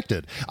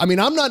reelected. I mean,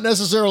 I'm not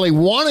necessarily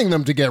wanting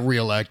them to get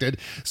reelected,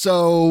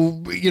 so,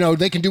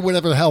 they can do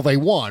whatever the hell they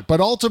want. But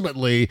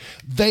ultimately,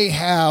 they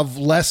have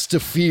less to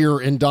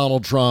fear in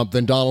Donald Trump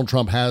than Donald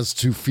Trump has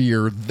to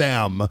fear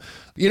them.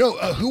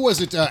 Who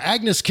was it?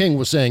 Agnes King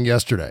was saying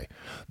yesterday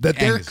that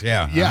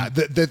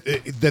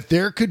that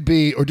there could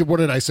be, or what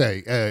did I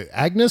say?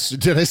 Agnes?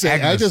 Did I say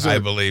Agnes? I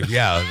believe.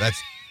 Yeah,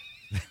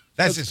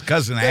 that's his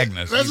cousin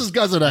Agnes. That's his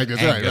cousin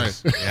Agnes. Right.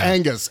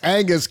 Yeah.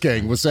 Angus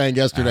King was saying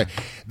yesterday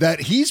that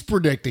he's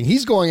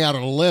going out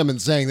on a limb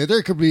and saying that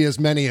there could be as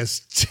many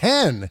as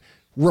 10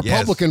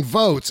 Republican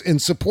votes in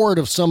support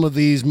of some of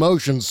these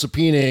motions,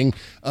 subpoenaing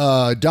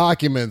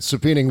documents,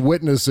 subpoenaing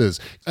witnesses.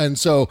 And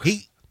so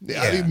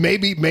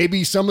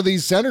maybe some of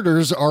these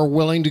senators are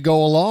willing to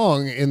go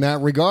along in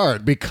that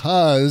regard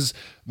because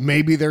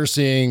maybe they're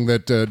seeing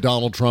that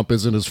Donald Trump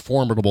isn't as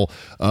formidable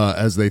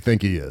as they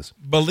think he is.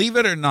 Believe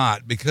it or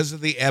not, because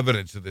of the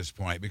evidence at this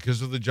point,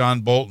 because of the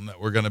John Bolton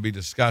that we're going to be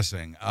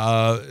discussing,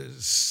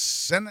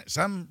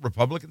 some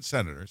Republican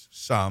senators,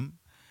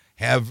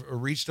 have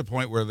reached a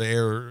point where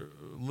they're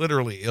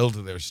literally ill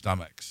to their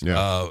stomachs,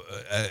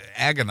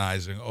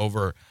 agonizing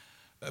over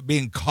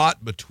being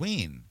caught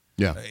between,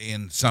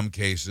 in some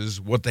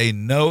cases, what they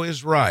know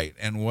is right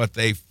and what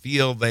they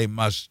feel they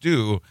must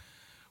do,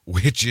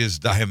 which is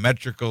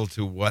diametrical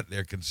to what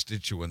their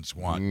constituents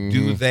want.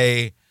 Do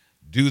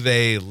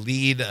they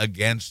lead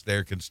against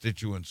their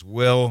constituents'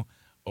 will,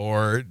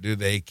 or do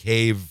they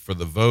cave for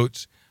the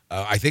votes?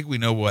 I think we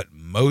know what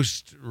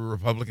most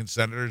Republican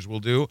senators will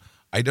do.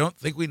 I don't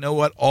think we know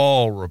what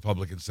all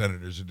Republican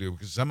senators will do,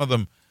 because some of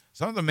them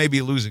may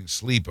be losing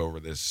sleep over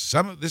this.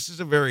 This is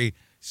a very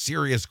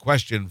serious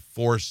question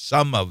for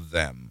some of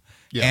them.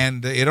 Yeah.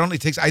 And it only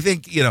takes, I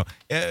think, in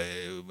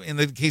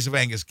the case of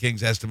Angus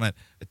King's estimate,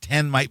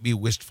 10 might be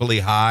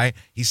wistfully high.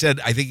 He said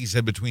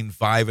between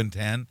 5 and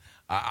 10.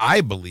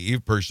 I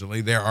believe,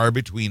 personally, there are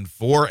between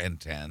 4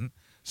 and 10,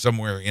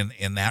 somewhere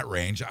in that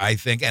range, I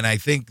think. And I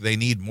think they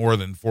need more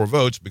than 4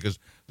 votes, because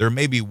there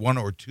may be 1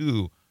 or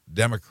 2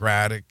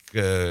 Democratic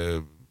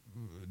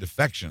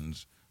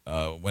defections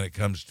when it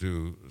comes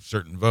to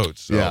certain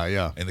votes. So,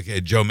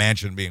 and Joe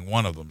Manchin being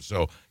one of them.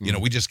 So,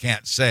 we just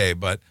can't say.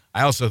 But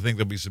I also think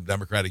there'll be some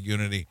Democratic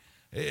unity.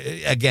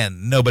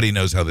 Again, nobody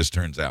knows how this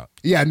turns out.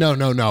 Yeah,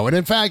 no. And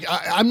in fact,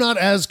 I'm not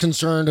as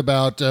concerned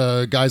about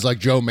guys like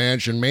Joe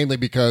Manchin, mainly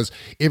because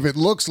if it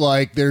looks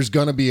like there's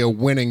going to be a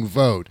winning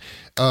vote,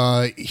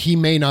 he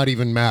may not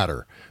even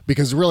matter.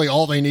 Because really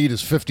all they need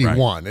is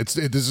 51. Right. This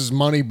is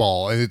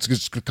Moneyball, and it's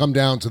just going to come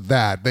down to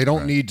that. They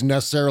don't need to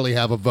necessarily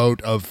have a vote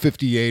of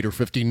 58 or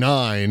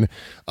 59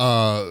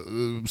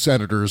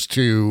 senators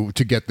to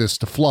get this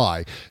to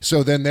fly.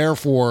 So then,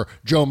 therefore,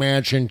 Joe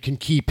Manchin can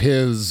keep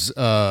his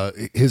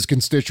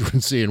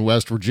constituency in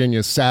West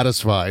Virginia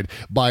satisfied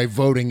by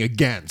voting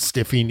against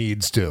if he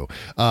needs to,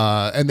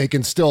 and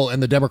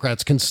the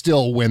Democrats can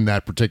still win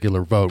that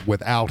particular vote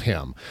without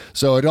him.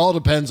 So it all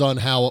depends on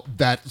how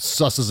that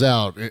susses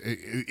out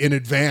in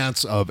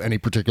advance of any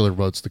particular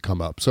votes to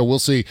come up. So we'll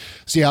see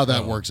how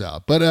that works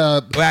out. But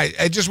I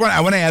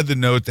want to add the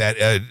note that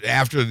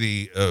after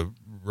the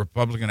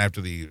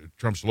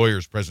Trump's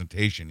lawyer's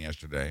presentation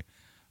yesterday,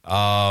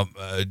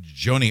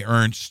 Joni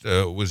Ernst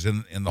was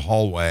in the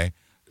hallway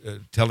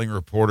telling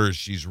reporters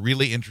she's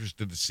really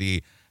interested to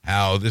see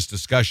how this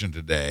discussion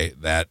today,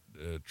 that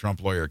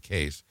Trump lawyer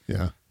case,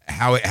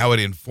 how it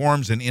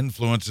informs and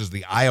influences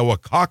the Iowa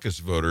caucus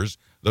voters,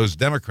 those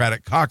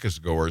Democratic caucus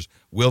goers.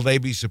 Will they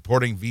be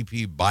supporting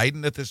VP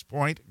Biden at this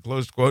point?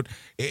 Close quote.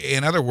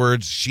 In other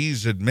words,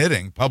 she's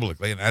admitting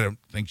publicly, and I don't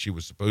think she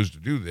was supposed to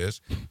do this,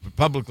 but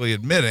publicly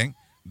admitting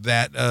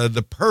that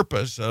the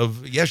purpose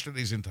of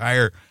yesterday's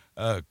entire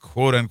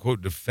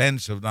quote-unquote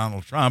defense of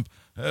Donald Trump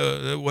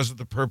wasn't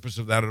the purpose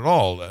of that at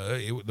all.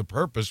 The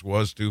purpose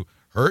was to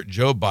hurt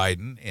Joe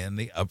Biden in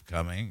the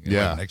upcoming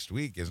next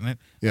week, isn't it?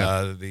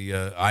 Yeah.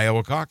 The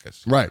Iowa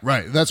caucus. Right.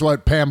 That's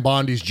what Pam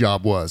Bondi's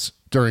job was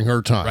during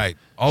her time. Right.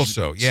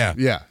 Also,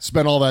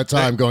 spent all that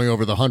time going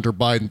over the Hunter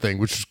Biden thing,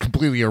 which is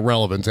completely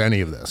irrelevant to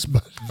any of this.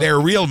 But their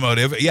real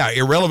motive,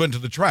 irrelevant to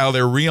the trial,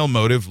 their real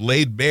motive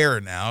laid bare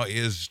now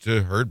is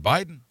to hurt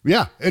Biden.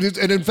 Yeah, and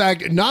in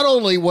fact, not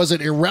only was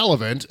it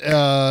irrelevant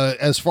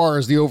as far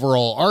as the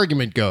overall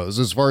argument goes,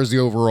 as far as the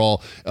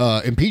overall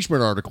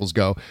impeachment articles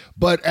go,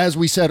 but as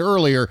we said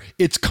earlier,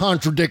 it's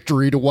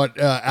contradictory to what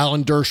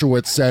Alan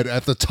Dershowitz said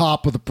at the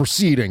top of the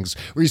proceedings,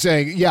 where he's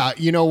saying,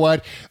 you know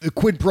what, the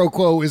quid pro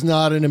quo is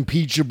not an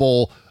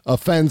impeachable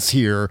offense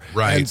here.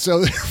 Right. And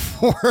so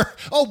therefore,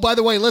 by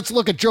the way, let's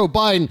look at Joe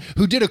Biden,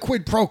 who did a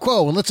quid pro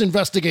quo, and let's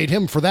investigate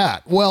him for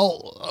that.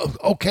 Well,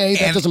 okay,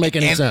 that doesn't make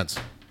any sense.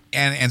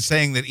 And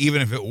saying that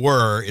even if it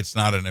were, it's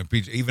not an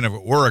impeachment. Even if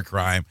it were a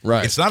crime,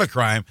 it's not a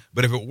crime.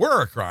 But if it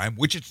were a crime,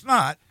 which it's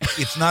not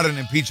an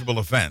impeachable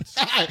offense.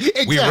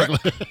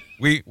 Exactly.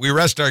 We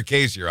rest our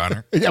case, Your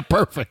Honor. Yeah,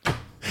 perfect.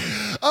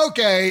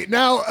 Okay,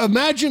 now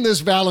imagine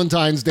this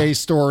Valentine's Day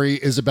story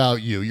is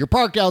about you. You're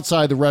parked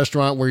outside the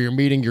restaurant where you're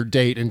meeting your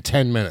date in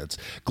 10 minutes.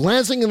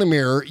 Glancing in the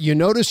mirror, you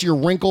notice your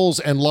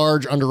wrinkles and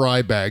large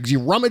under-eye bags. You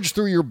rummage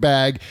through your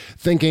bag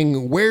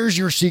thinking, where's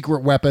your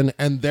secret weapon?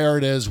 And there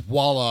it is,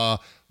 voila,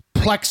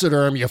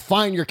 Plexiderm. You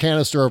find your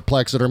canister of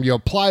Plexiderm, you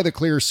apply the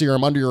clear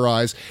serum under your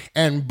eyes,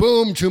 and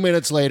boom, 2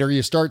 minutes later,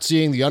 you start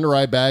seeing the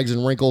under-eye bags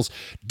and wrinkles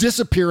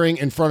disappearing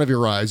in front of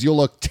your eyes. You'll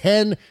look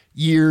 10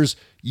 years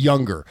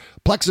younger.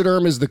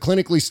 Plexiderm is the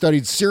clinically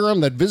studied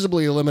serum that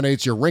visibly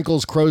eliminates your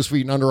wrinkles, crow's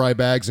feet, and under-eye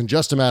bags in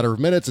just a matter of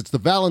minutes. It's the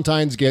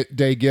Valentine's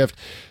Day gift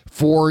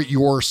for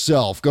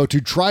yourself. Go to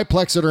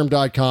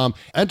tryplexiderm.com,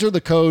 enter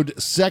the code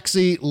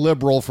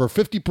SEXYLIBERAL for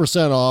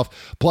 50%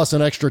 off, plus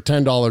an extra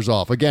 $10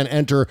 off. Again,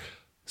 enter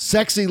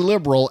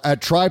SEXYLIBERAL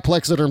at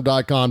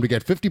tryplexiderm.com to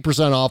get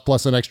 50% off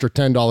plus an extra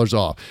 $10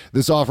 off.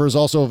 This offer is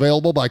also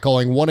available by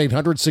calling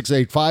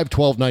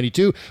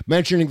 1-800-685-1292,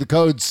 mentioning the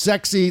code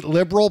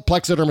SEXYLIBERAL.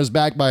 Plexiderm is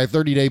backed by a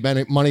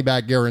 30-day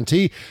money-back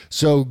guarantee,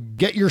 so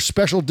get your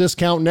special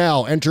discount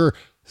now. Enter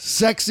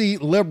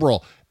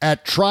SEXYLIBERAL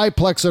at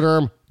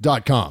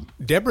tryplexiderm.com.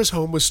 Deborah's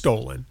home was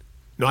stolen.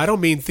 No, I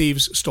don't mean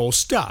thieves stole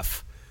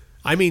stuff.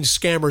 I mean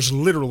scammers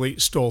literally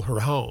stole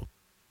her home.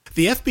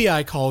 The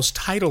FBI calls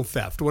title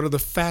theft one of the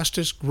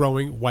fastest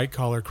growing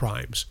white-collar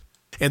crimes.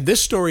 And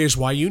this story is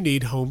why you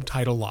need Home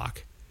Title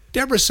Lock.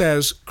 Deborah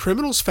says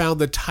criminals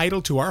found the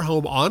title to our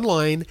home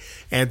online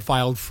and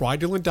filed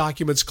fraudulent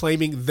documents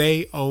claiming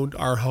they owned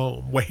our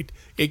home. Wait,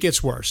 it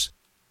gets worse.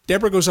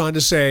 Deborah goes on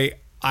to say,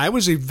 I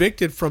was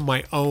evicted from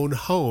my own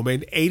home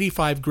and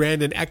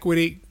 $85,000 in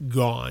equity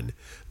gone.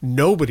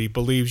 Nobody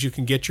believes you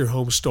can get your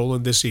home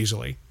stolen this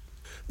easily.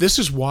 This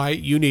is why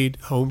you need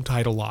Home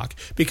Title Lock,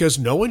 because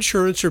no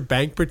insurance or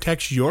bank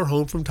protects your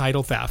home from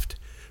title theft.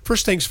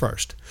 First things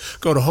first,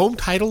 go to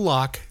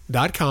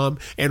HometitleLock.com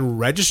and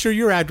register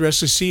your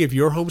address to see if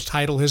your home's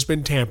title has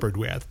been tampered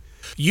with.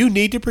 You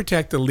need to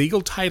protect the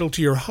legal title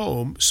to your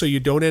home so you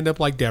don't end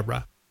up like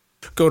Deborah.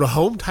 Go to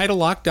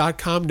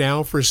HometitleLock.com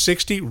now for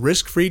 60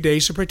 risk-free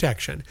days of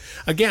protection.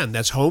 Again,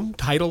 that's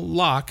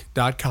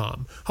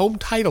HometitleLock.com.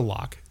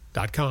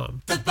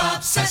 HometitleLock.com. The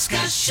Bob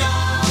Cesca Show.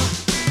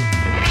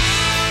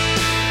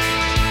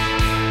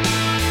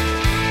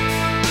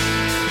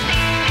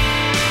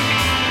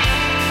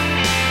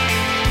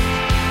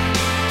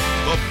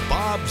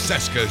 Bob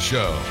Cesca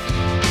Show.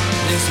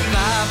 There's a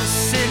Bible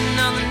sitting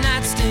on the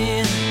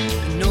nightstand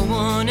that no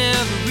one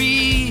ever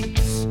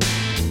reads.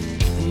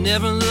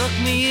 never look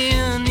me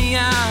in the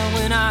eye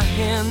when I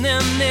hand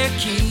them their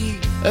key.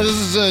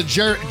 This is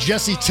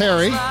Jesse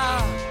Terry.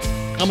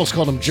 I almost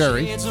called him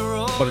Jerry,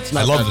 but it's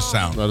not. I love the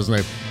sound. Not his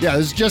name. Yeah,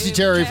 this is Jesse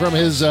Terry from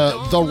his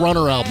The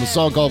Runner album, a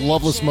song called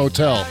Loveless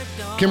Motel.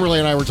 Kimberly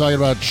and I were talking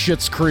about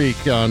Schitt's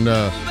Creek on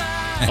the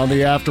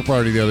after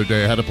party the other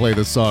day. I had to play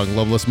this song,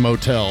 Loveless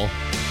Motel.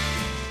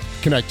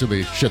 Connect to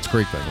the Schitt's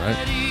Creek thing, right?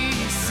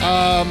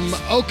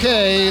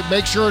 Okay,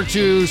 make sure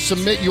to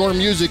submit your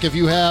music if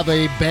you have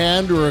a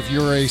band or if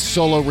you're a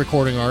solo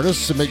recording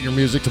artist. Submit your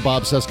music to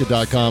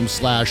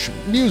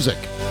bobcesca.com/music.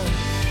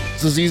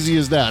 It's as easy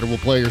as that. We'll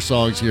play your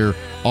songs here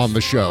on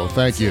the show.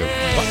 Thank you.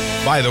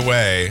 By the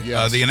way,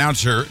 Yes. the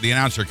announcer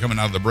coming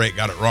out of the break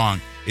got it wrong.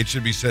 It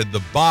should be said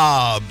the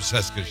Bob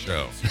Cesca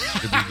Show. It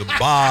should be the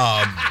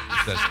Bob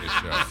Cesca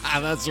Show.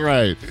 That's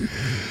right.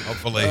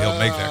 Hopefully he'll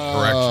make that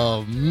correction.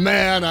 Oh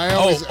man,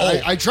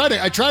 I try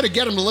to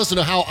get them to listen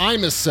to how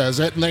Imus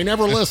says it, and they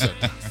never listen.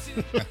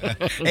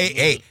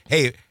 Hey,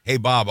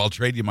 Bob, I'll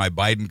trade you my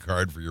Biden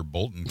card for your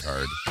Bolton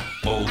card.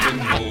 Bolton,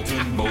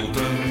 Bolton,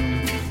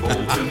 Bolton,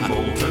 Bolton,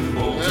 Bolton,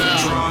 Bolton,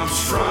 Trump's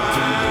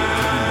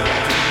fried.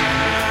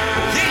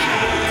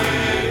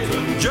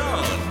 Bolton,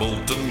 John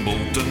Bolton,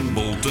 Bolton,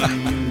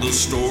 Bolton. The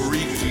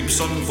story keeps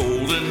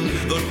unfolding.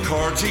 The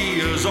cards he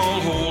is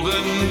all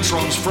holding.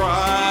 Trump's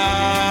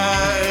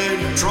fried.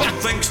 Trump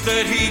thinks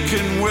that he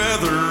can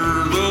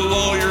weather the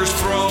lawyers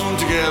thrown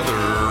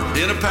together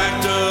in a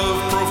pact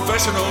of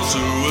professional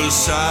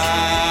suicide.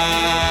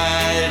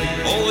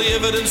 All the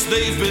evidence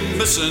they've been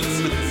missing,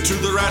 to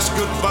their ass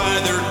goodbye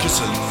they're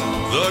kissing.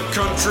 The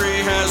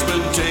country has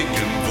been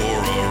taken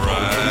for a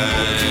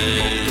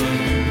ride.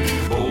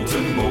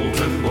 Bolton,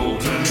 Bolton,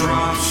 Bolton,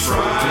 Trump's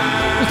fried.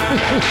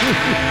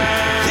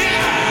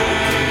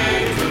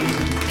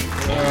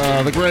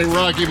 The great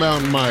Rocky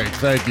Mountain Mike.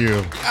 Thank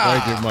you.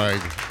 Thank you, Mike.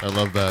 I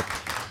love that.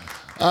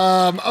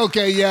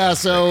 Okay, yeah,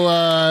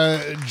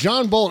 so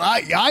John Bolton,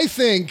 I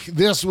think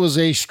this was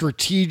a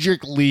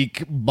strategic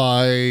leak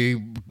by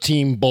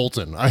Team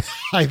Bolton. I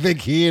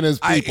think he and his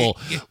people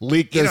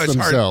leaked this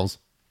themselves.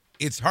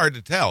 It's hard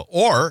to tell.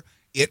 Or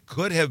it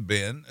could have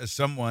been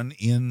someone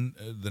in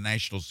the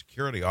National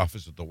Security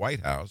Office at the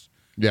White House.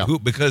 Yeah.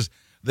 Because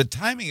the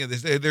timing of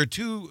this, there are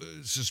two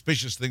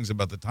suspicious things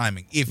about the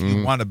timing, if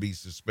you want to be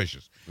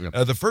suspicious.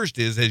 Yep. The first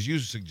is, as you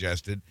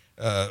suggested,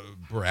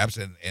 perhaps,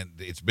 and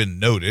it's been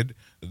noted,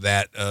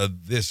 that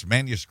this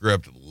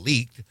manuscript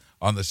leaked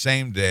on the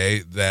same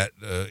day that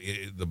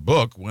the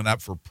book went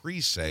up for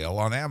pre-sale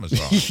on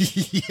Amazon.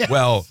 Yes.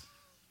 Well,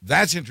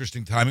 that's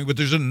interesting timing, but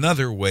there's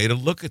another way to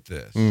look at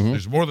this.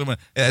 There's more than one.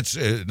 That's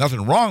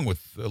nothing wrong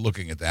with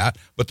looking at that,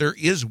 but there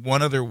is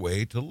one other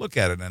way to look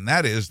at it, and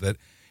that is that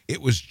it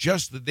was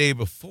just the day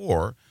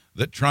before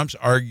that Trump's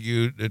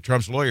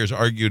lawyers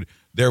argued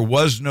there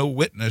was no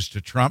witness to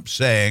Trump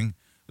saying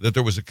that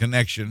there was a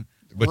connection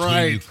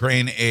between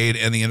Ukraine aid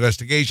and the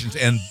investigations,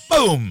 and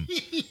boom,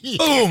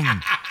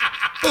 boom,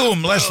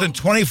 boom. Less than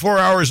 24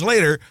 hours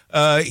later,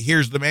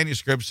 here's the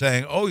manuscript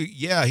saying, "Oh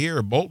yeah,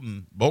 here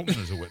Bolton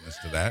is a witness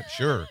to that."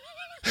 Sure.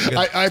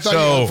 I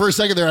thought for a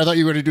second there, I thought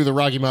you were going to do the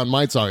Rocky Mountain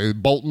Mike song.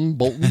 Bolton.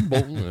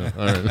 Yeah,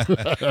 all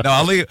right. No,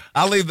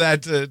 I'll leave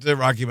that to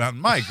Rocky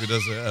Mountain Mike, who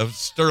does a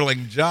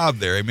sterling job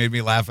there. He made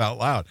me laugh out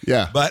loud.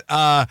 Yeah. But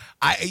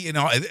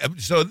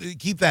so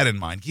keep that in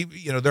mind.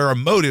 There are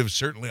motives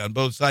certainly on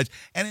both sides,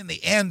 and in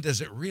the end, does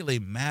it really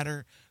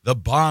matter? The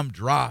bomb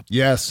dropped.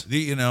 Yes.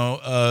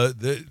 That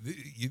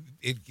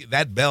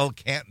bell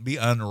can't be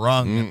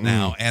unrung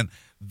now, and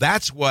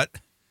that's what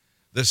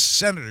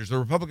the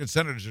Republican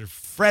senators are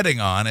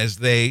fretting on as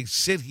they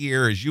sit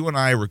here, as you and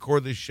I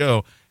record this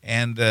show,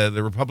 and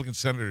the Republican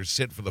senators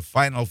sit for the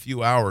final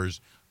few hours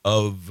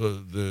of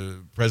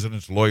the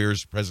president's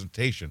lawyer's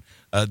presentation.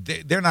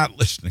 They're not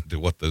listening to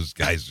what those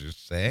guys are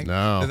saying.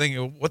 No. They're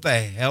thinking, what the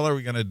hell are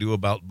we going to do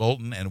about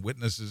Bolton and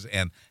witnesses,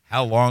 and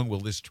how long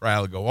will this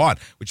trial go on?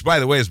 Which, by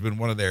the way, has been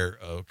one of their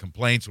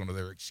complaints, one of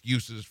their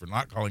excuses for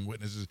not calling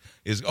witnesses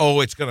is,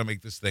 it's going to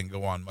make this thing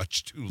go on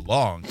much too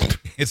long.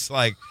 It's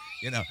like,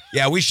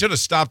 we should have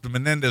stopped the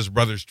Menendez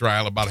brothers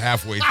trial about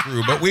halfway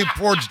through, but we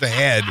forged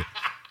ahead.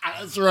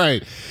 That's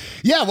right.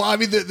 Yeah, well, I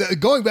mean,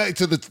 going back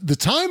to the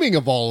timing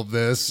of all of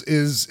this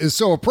is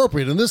so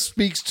appropriate, and this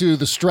speaks to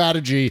the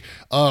strategy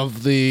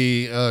of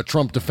the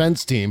Trump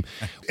defense team.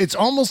 It's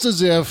almost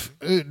as if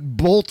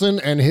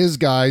Bolton and his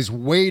guys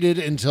waited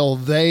until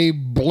they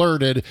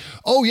blurted,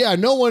 "Oh yeah,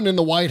 no one in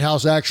the White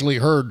House actually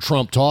heard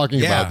Trump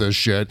talking about this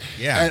shit."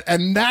 Yeah,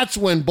 and that's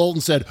when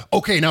Bolton said,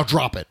 "Okay, now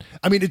drop it."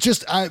 I mean, it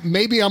just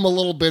maybe I'm a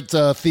little bit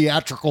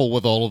theatrical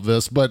with all of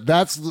this, but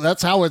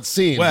that's how it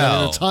seemed.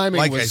 Well, the timing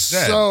like was I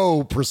said,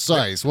 so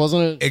precise,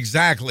 wasn't it?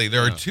 Exactly.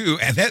 There are two,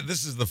 and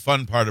this is the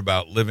fun part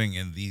about living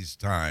in these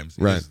times,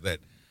 is that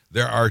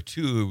there are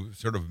two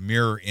sort of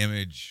mirror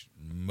image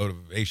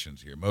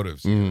motives here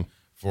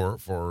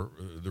for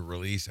the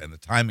release and the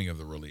timing of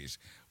the release.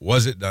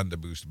 Was it done to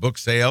boost book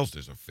sales?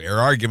 There's a fair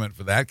argument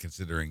for that,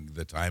 considering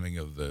the timing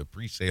of the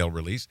pre-sale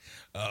release.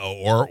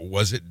 Or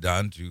was it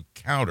done to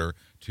counter,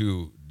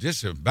 to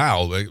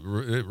disembowel?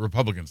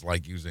 Republicans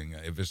like using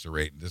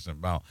eviscerate and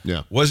disembowel.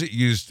 Yeah. Was it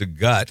used to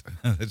gut?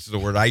 That's the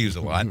word I use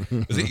a lot.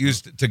 Was it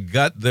used to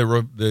gut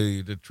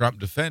the Trump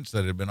defense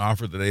that had been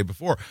offered the day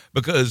before?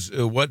 Because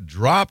what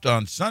dropped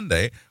on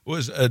Sunday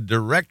was a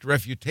direct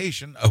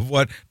refutation of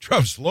what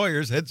Trump's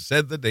lawyers had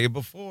said the day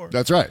before.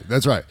 That's right.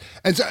 That's right.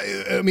 And so,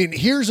 I mean,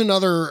 here's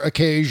another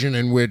occasion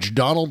in which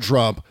Donald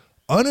Trump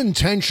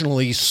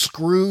unintentionally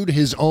screwed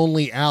his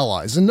only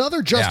allies.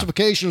 Another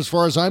justification, as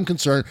far as I'm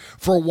concerned,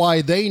 for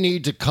why they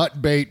need to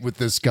cut bait with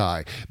this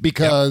guy.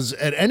 Because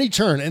at any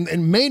turn,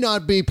 and may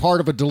not be part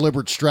of a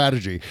deliberate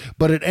strategy,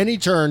 but at any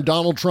turn,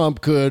 Donald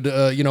Trump could,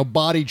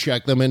 body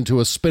check them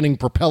into a spinning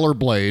propeller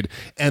blade,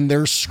 and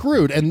they're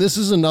screwed. And this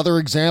is another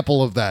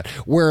example of that,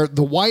 where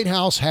the White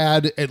House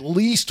had at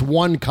least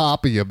one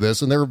copy of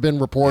this, and there have been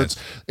reports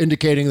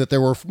indicating that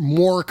there were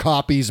more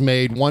copies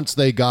made once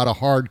they got a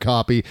hard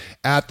copy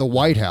at the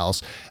White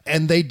House,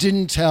 and they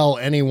didn't tell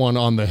anyone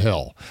on the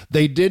Hill.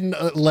 They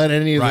didn't let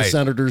any of the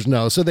senators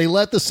know. So they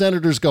let the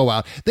senators go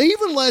out. They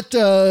even let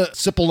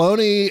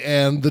Cipollone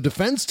and the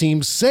defense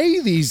team say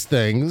these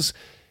things,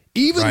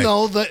 even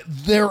though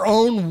their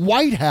own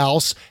White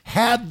House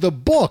had the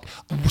book.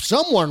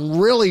 Someone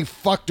really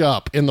fucked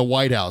up in the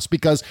White House,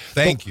 because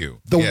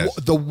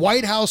the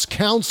White House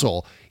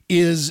counsel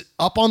is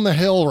up on the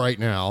Hill right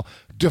now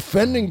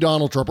defending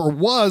Donald Trump, or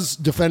was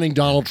defending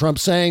Donald Trump,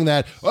 saying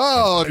that,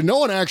 no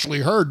one actually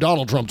heard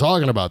Donald Trump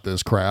talking about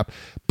this crap.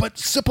 But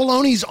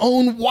Cipollone's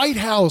own White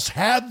House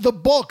had the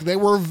book. They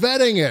were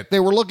vetting it. They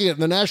were looking at it.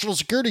 The National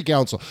Security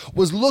Council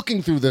was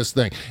looking through this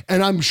thing.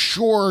 And I'm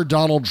sure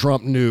Donald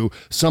Trump knew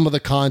some of the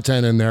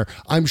content in there.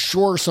 I'm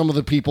sure some of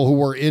the people who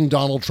were in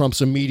Donald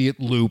Trump's immediate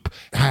loop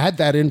had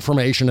that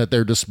information at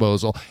their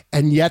disposal,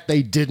 and yet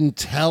they didn't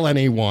tell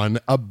anyone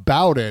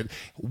about it.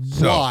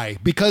 Why?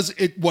 Because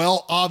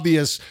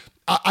obvious.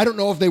 I don't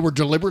know if they were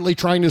deliberately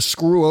trying to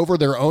screw over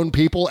their own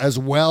people as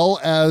well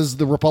as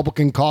the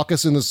Republican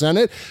caucus in the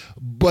Senate,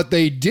 but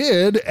they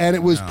did, and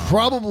it was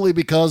probably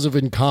because of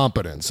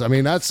incompetence. I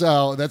mean, that's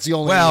the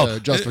only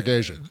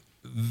justification.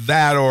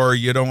 That, or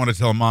you don't want to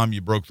tell mom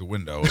you broke the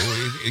window.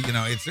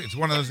 It's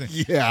one of those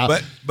things. Yeah.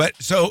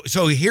 But so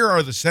here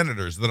are the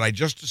senators that I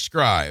just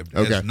described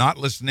as not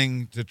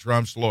listening to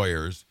Trump's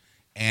lawyers,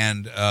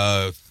 and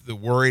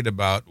worried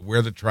about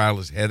where the trial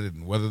is headed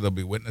and whether there'll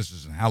be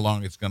witnesses and how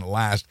long it's going to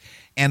last.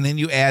 And then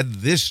you add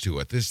this to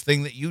it, this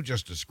thing that you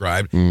just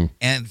described.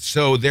 And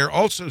so they're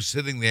also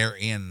sitting there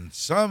in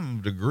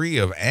some degree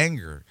of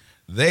anger.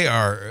 They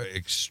are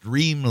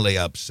extremely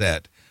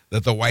upset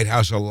that the White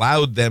House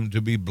allowed them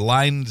to be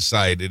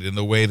blindsided in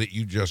the way that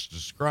you just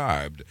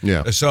described.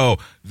 Yeah. So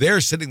they're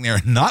sitting there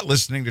not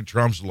listening to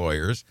Trump's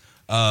lawyers,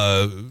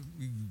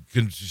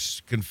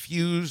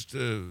 confused,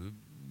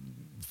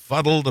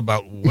 fuddled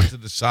about what to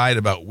decide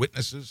about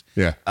witnesses.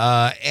 Yeah.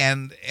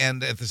 And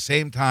at the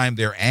same time,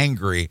 they're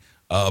angry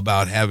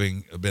about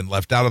having been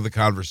left out of the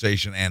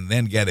conversation and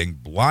then getting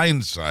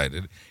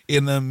blindsided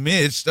in the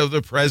midst of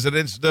the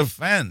president's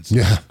defense.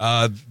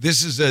 Yeah.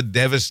 This is a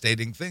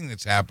devastating thing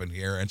that's happened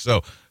here. And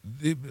so,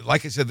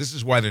 like I said, this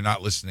is why they're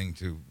not listening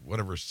to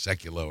whatever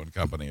Sekulow and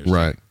company are saying.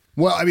 Right.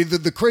 Well, I mean,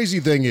 the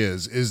crazy thing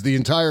is the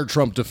entire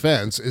Trump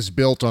defense is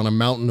built on a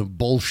mountain of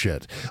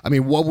bullshit. I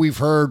mean, what we've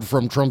heard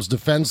from Trump's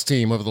defense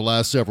team over the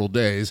last several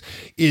days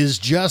is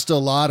just a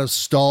lot of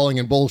stalling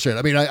and bullshit.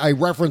 I mean, I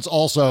reference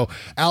also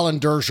Alan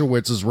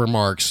Dershowitz's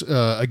remarks,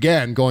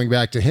 again, going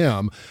back to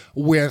him,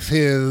 with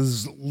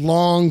his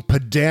long,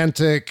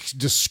 pedantic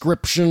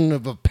description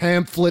of a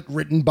pamphlet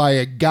written by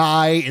a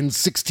guy in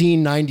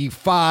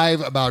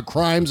 1695 about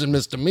crimes and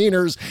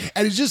misdemeanors.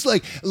 And it's just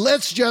like,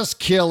 let's just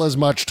kill as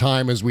much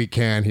time as we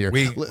can here.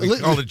 We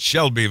called it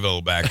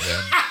Shelbyville back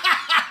then.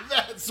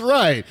 That's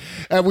right.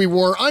 And we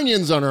wore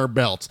onions on our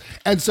belts.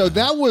 And so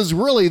that was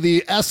really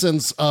the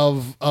essence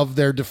of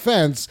their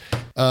defense.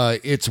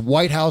 It's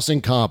White House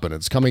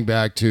incompetence coming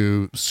back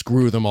to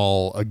screw them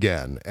all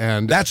again.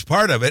 And that's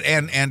part of it.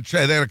 And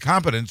that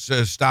incompetence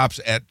stops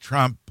at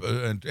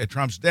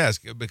Trump's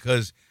desk,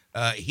 because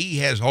he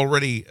has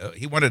already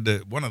he wanted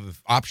to, one of the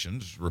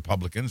options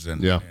Republicans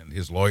and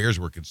his lawyers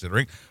were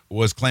considering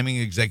was claiming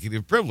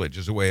executive privilege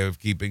as a way of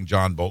keeping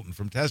John Bolton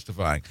from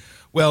testifying.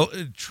 Well,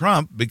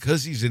 Trump,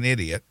 because he's an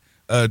idiot,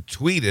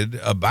 tweeted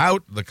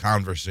about the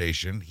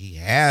conversation he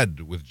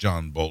had with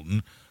John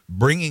Bolton,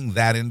 bringing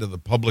that into the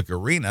public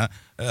arena,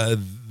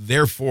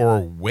 therefore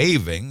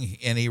waiving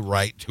any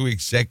right to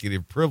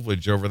executive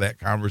privilege over that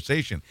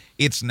conversation.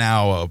 It's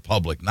now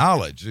public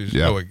knowledge. There's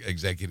no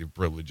executive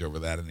privilege over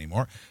that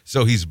anymore.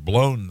 So he's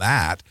blown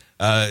that.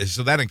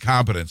 So that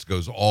incompetence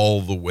goes all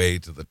the way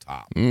to the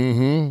top.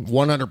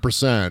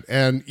 100%.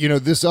 And,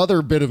 this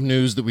other bit of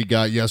news that we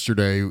got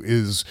yesterday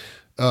is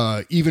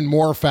even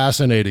more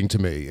fascinating to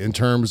me in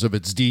terms of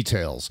its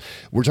details.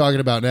 We're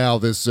talking about now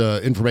this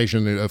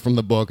information from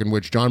the book in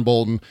which John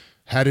Bolton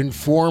had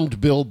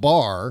informed Bill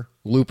Barr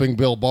looping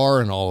Bill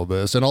Barr in all of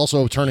this, and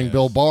also turning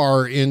Bill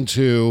Barr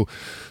into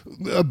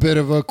a bit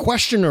of a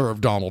questioner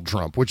of Donald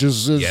Trump, which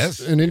is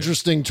an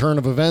interesting turn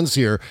of events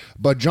here.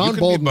 But John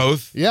Bolton,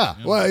 both. Yeah,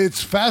 well,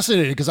 it's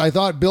fascinating because I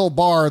thought Bill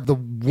Barr, the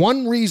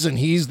one reason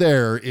he's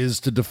there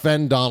is to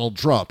defend Donald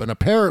Trump, and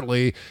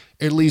apparently,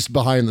 at least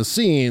behind the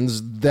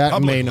scenes, that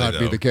Publicly, may not be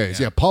though. the case.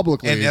 Yeah. Yeah,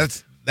 publicly,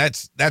 And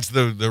that's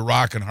the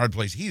rock and hard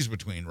place he's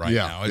between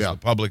now is yeah. the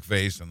public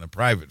face and the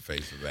private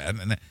face of that.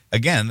 And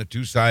again, the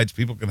two sides,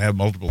 people can have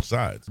multiple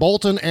sides.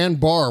 Bolton and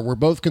Barr were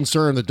both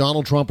concerned that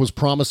Donald Trump was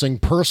promising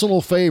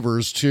personal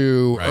favors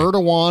to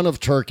Erdogan of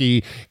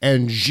Turkey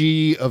and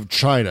Xi of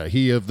China,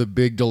 he of the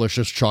big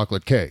delicious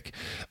chocolate cake.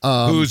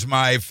 Who's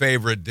my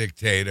favorite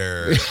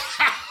dictator?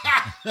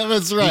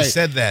 That's right.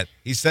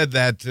 He said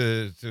that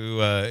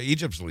to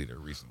Egypt's leader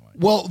recently.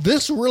 Well,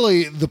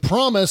 the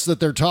promise that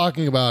they're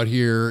talking about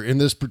here in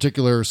this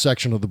particular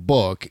section of the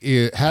book,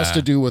 it has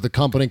to do with a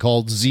company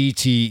called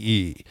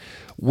ZTE,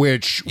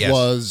 which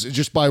was,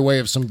 just by way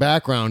of some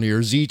background here,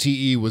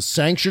 ZTE was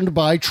sanctioned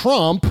by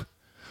Trump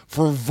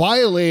for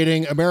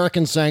violating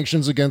American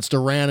sanctions against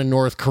Iran and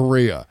North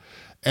Korea.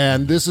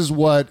 And this is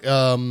what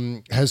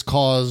has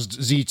caused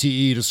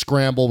ZTE to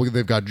scramble.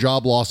 They've got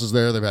job losses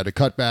there. They've had to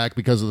cut back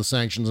because of the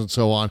sanctions and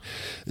so on.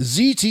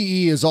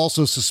 ZTE is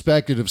also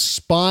suspected of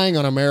spying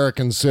on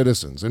American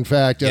citizens. In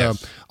fact,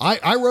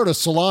 I wrote a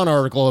Salon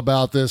article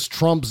about this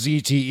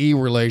Trump-ZTE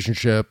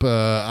relationship,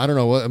 I don't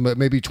know,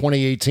 maybe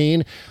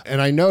 2018.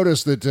 And I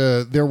noticed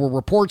that there were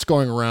reports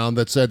going around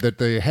that said that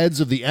the heads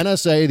of the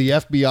NSA, the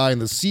FBI,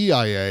 and the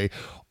CIA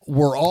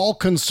were all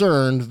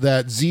concerned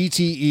that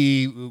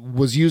ZTE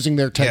was using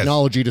their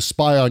technology to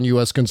spy on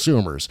U.S.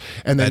 consumers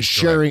and then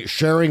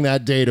sharing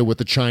that data with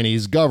the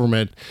Chinese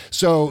government.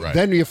 So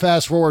then you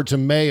fast forward to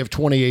May of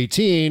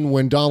 2018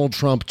 when Donald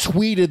Trump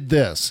tweeted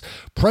this: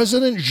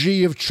 President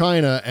Xi of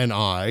China and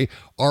I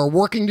are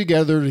working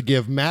together to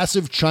give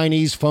massive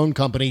Chinese phone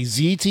company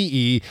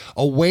ZTE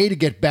a way to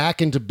get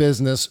back into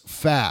business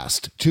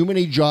fast. Too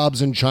many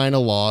jobs in China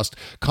lost.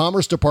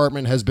 Commerce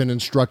Department has been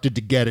instructed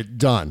to get it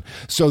done.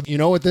 So you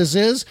know what this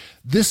is?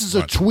 This is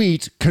a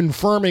tweet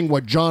confirming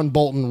what John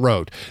Bolton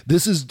wrote.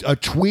 This is a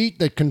tweet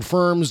that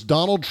confirms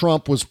Donald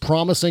Trump was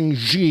promising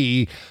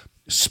Xi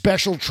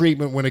special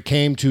treatment when it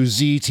came to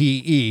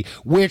ZTE,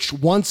 which,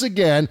 once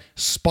again,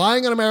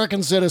 spying on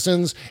American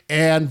citizens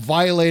and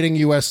violating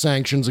U.S.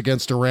 sanctions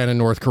against Iran and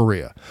North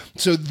Korea.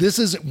 So this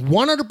is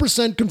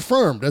 100%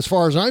 confirmed, as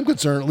far as I'm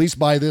concerned, at least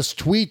by this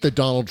tweet that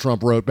Donald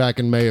Trump wrote back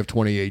in May of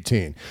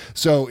 2018.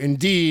 So,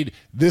 indeed,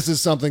 this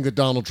is something that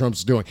Donald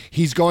Trump's doing.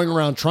 He's going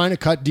around trying to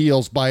cut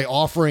deals by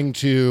offering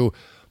to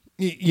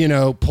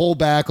pull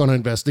back on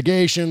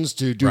investigations,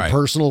 to do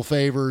personal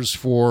favors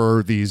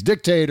for these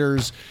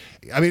dictators.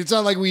 I mean, it's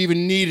not like we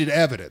even needed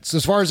evidence.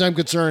 As far as I'm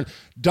concerned,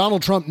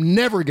 Donald Trump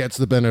never gets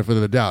the benefit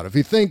of the doubt. If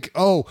you think,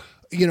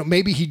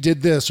 maybe he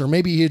did this or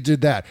maybe he did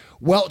that,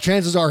 well,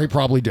 chances are he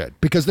probably did,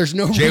 because there's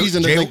no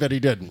reason to think that he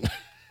didn't.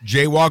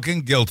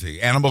 Jaywalking,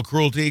 guilty. Animal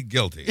cruelty,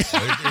 guilty.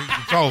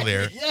 It's all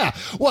there. Yeah.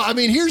 Well, I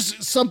mean,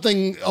 here's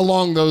something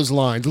along those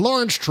lines.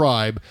 Lawrence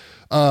Tribe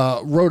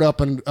wrote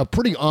up a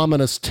pretty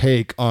ominous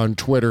take on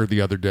Twitter the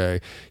other day.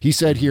 He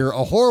said here,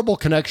 a horrible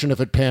connection if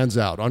it pans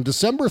out. On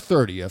December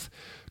 30th,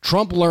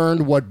 Trump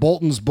learned what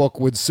Bolton's book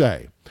would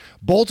say.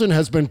 Bolton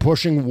has been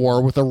pushing war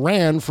with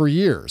Iran for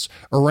years.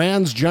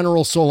 Iran's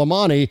General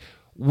Soleimani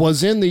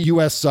was in the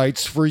U.S.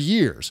 sights for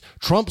years.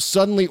 Trump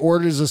suddenly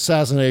ordered his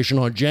assassination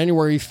on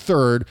January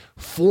 3rd,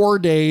 4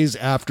 days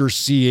after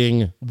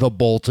seeing the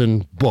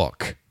Bolton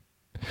book.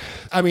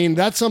 I mean,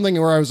 that's something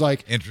where I was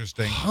like,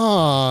 interesting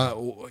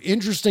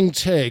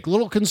take, a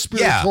little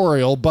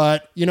conspiratorial,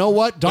 but you know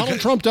what? Donald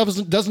Trump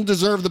doesn't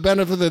deserve the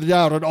benefit of the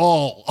doubt at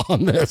all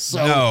on this.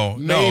 So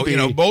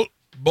maybe.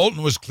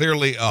 Bolton was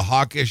clearly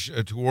hawkish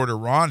toward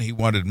Iran. He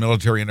wanted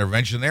military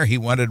intervention there. He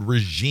wanted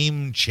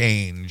regime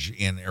change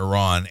in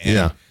Iran.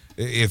 And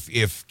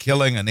if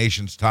killing a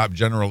nation's top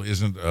general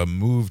isn't a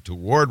move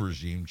toward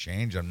regime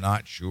change, I'm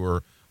not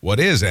sure what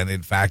is. And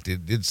in fact,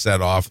 it did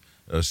set off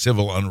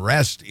civil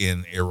unrest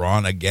in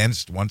Iran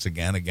against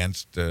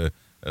the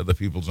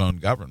people's own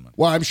government.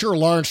 Well, I'm sure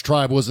Lawrence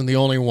Tribe wasn't the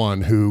only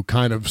one who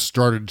kind of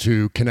started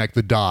to connect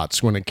the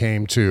dots when it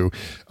came to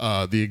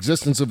the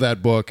existence of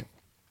that book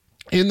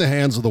in the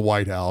hands of the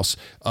White House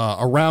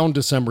around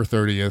December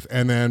 30th,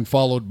 and then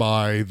followed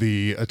by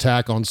the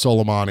attack on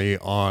Soleimani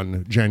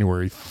on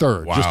January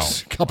 3rd,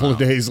 just a couple of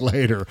days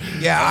later.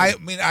 Yeah, I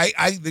mean,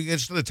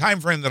 it's the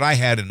time frame that I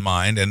had in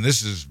mind, and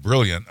this is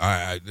brilliant.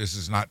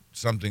 These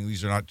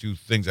are not two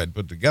things I'd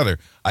put together.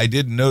 I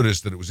did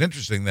notice that it was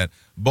interesting that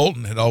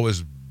Bolton had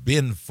always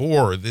been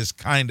for this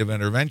kind of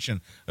intervention,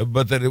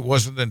 but that it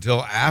wasn't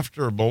until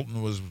after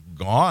Bolton was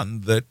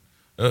gone that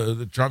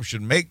Trump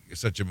should make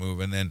such a move.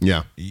 And then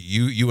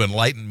you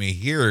enlightened me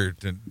here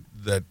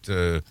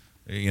that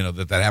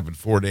happened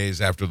 4 days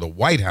after the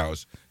White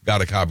House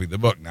got a copy of the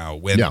book. Now,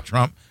 when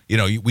Trump,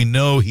 we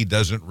know he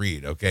doesn't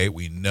read, okay?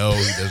 We know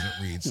he doesn't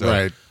read.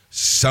 So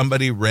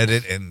somebody read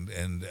it and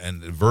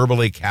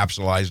verbally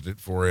capsulized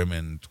it for him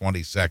in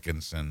 20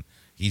 seconds, and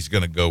he's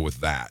going to go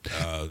with that.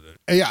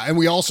 Yeah, and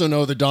we also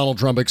know that Donald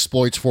Trump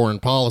exploits foreign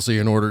policy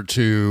in order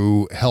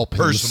to help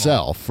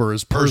himself for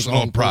his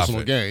personal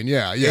gain.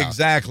 Yeah,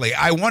 exactly.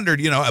 I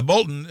wondered,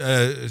 Bolton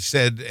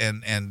said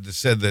that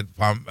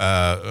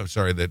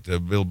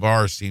Bill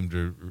Barr seemed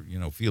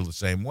to feel the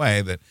same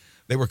way, that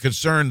they were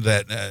concerned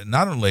that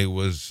not only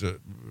was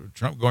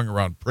Trump going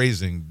around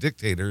praising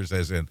dictators,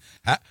 as in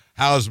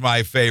how's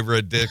my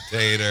favorite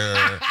dictator,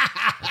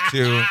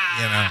 to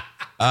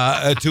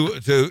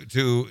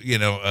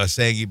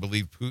saying he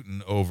believed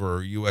Putin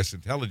over U.S.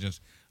 intelligence.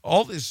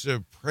 All this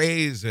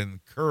praise and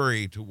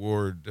curry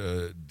toward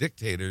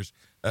dictators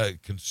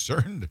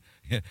concerned.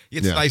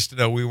 It's nice to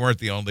know we weren't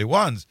the only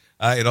ones.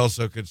 It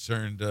also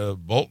concerned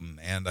Bolton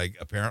and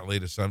apparently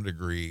to some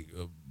degree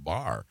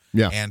Barr.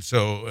 Yeah. And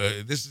so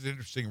this is an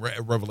interesting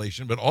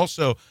revelation, but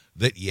also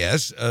that,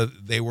 yes,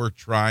 they were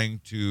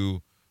trying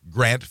to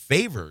grant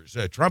favors.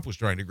 Trump was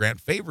trying to grant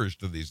favors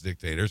to these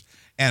dictators.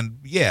 And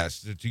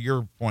yes, to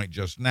your point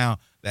just now,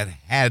 that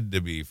had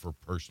to be for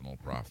personal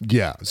profit.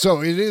 Yeah.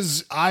 So it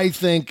is, I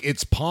think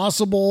it's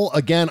possible.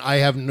 Again, I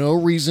have no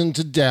reason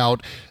to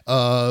doubt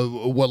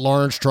what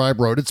Lawrence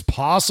Tribe wrote. It's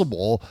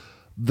possible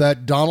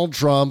that Donald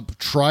Trump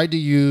tried to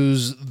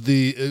use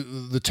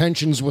the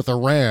tensions with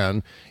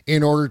Iran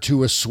in order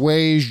to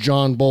assuage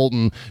John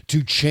Bolton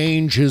to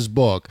change his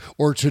book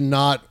or to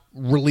not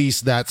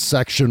release that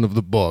section of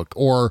the book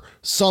or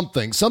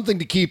something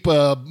to keep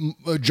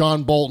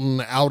John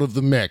Bolton out of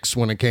the mix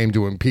when it came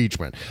to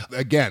impeachment.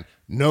 Again,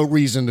 no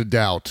reason to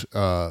doubt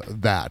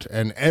that,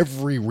 and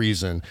every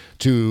reason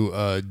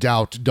to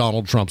doubt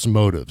Donald Trump's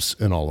motives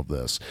in all of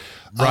this.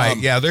 Right,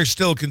 yeah, they're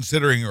still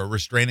considering a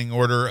restraining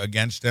order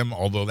against him,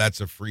 although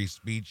that's a free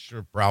speech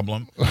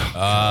problem.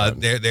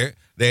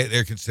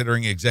 They're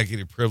considering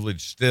executive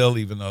privilege still,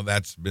 even though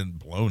that's been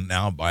blown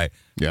now by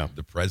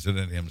the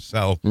president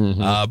himself.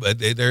 But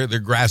they're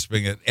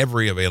grasping at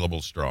every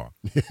available straw.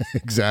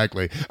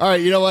 Exactly. All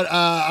right, you know what?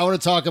 I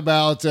want to talk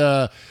about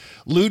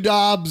Lou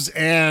Dobbs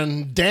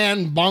and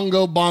Dan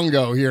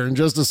Bongo here in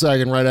just a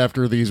second, right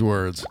after these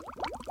words.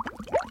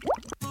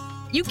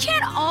 You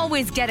can't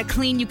always get a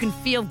clean you can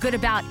feel good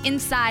about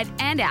inside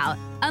and out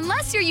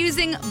unless you're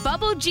using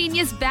Bubble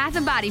Genius Bath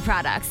and Body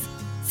products.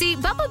 See,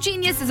 Bubble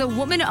Genius is a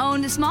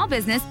woman-owned small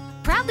business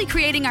proudly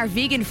creating our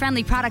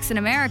vegan-friendly products in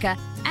America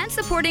and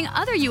supporting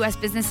other U.S.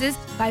 businesses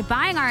by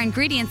buying our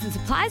ingredients and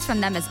supplies from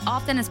them as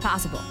often as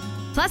possible.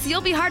 Plus, you'll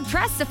be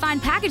hard-pressed to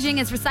find packaging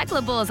as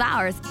recyclable as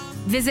ours.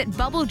 Visit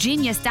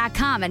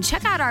BubbleGenius.com and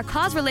check out our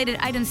cause-related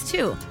items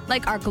too,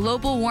 like our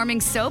global warming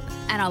soap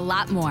and a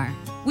lot more.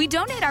 We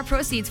donate our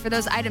proceeds for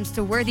those items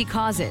to worthy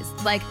causes,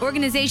 like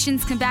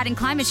organizations combating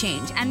climate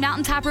change and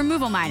mountaintop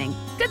removal mining.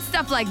 Good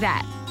stuff like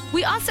that.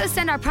 We also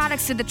send our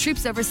products to the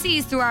troops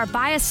overseas through our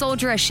Buy a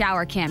Soldier a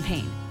Shower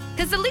campaign.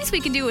 Because the least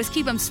we can do is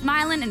keep them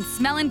smiling and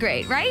smelling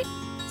great, right?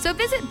 So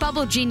visit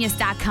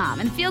BubbleGenius.com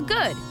and feel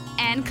good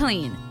and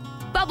clean.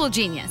 Bubble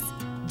Genius,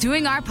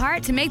 doing our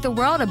part to make the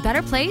world a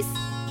better place,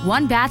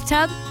 one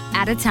bathtub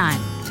at a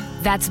time.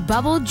 That's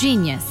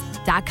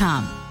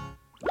BubbleGenius.com.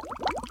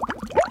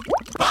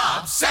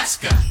 Bob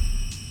Cesca.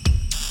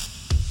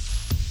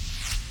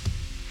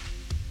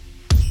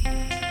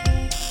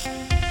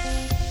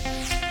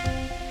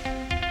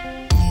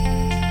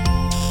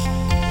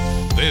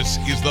 This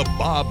is the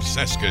Bob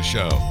Cesca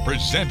Show,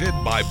 presented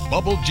by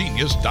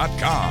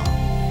BubbleGenius.com.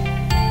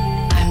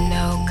 I'm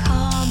no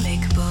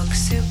comic book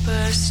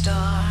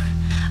superstar.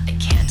 I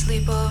can't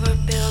leap over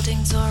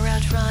buildings or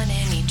outrun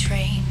any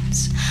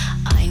trains.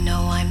 I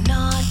know I'm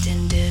not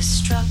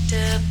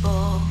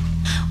indestructible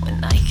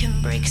when I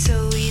can break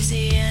so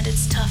easy and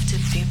it's tough to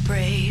be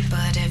brave.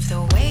 But if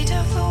the weight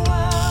of the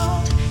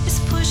world is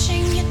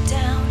pushing you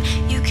down,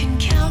 you can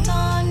count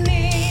on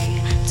me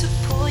to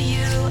pull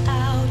you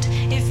out.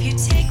 If you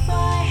take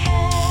my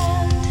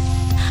hand,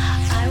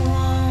 I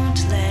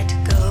won't let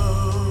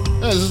go.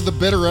 This is the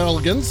Bitter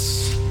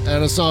Elegance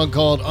and a song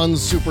called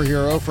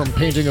Unsuperhero from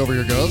Painting Over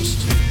Your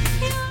Ghost.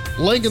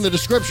 Link in the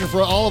description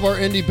for all of our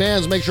indie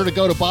bands. Make sure to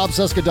go to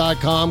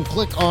bobcesca.com,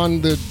 click on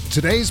the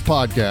today's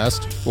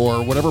podcast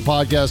or whatever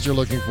podcast you're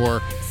looking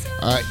for.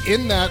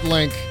 In that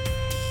link,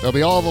 there'll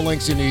be all the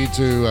links you need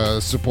to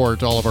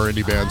support all of our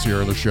indie bands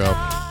here on the show.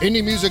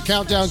 Indie Music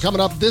Countdown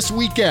coming up this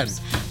weekend,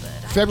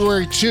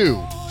 February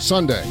 2,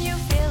 Sunday.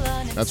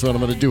 That's when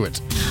I'm going to do it.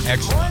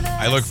 Excellent.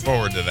 I look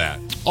forward to that.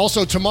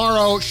 Also,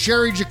 tomorrow,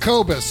 Sherry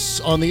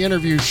Jacobus on the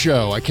interview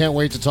show. I can't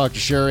wait to talk to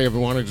Sherry. I've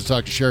been wanting to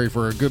talk to Sherry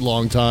for a good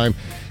long time.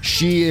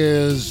 She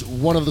is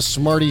one of the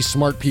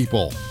smart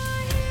people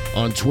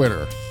on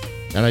Twitter.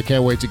 And I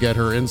can't wait to get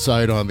her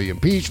insight on the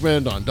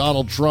impeachment, on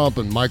Donald Trump,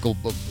 and I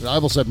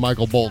almost said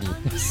Michael Bolton.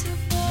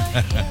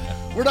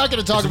 We're not going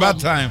to talk it's about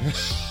time.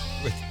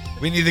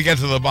 We need to get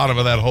to the bottom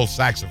of that whole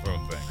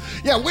saxophone thing.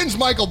 Yeah, when's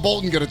Michael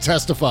Bolton going to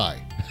testify?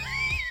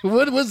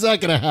 When's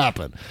that going to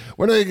happen?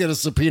 When are they going to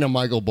subpoena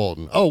Michael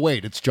Bolton? Oh,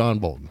 wait, it's John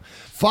Bolton.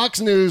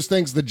 Fox News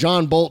thinks that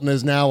John Bolton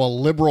is now a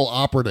liberal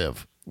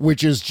operative,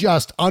 which is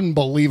just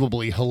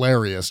unbelievably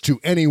hilarious to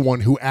anyone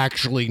who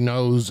actually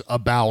knows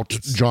about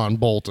John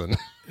Bolton.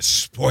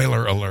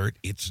 spoiler alert,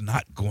 it's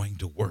not going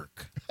to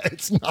work.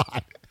 It's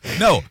not.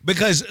 No,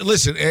 because,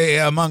 listen,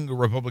 among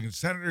Republican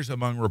senators,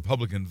 among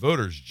Republican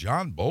voters,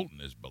 John Bolton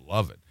is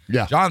beloved.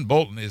 Yeah. John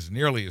Bolton is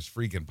nearly as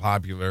freaking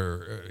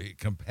popular,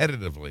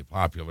 competitively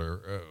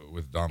popular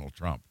with Donald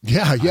Trump.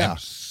 Yeah. I'm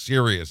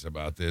serious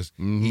about this.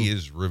 Mm-hmm. He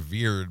is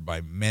revered by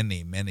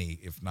many,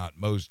 if not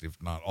most,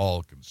 if not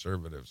all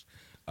conservatives.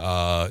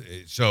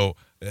 So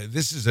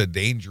this is a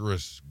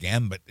dangerous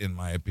gambit, in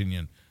my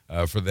opinion,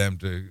 for them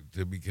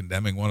to be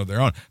condemning one of their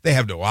own. They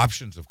have no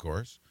options, of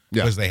course.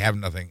 Yeah. Because they have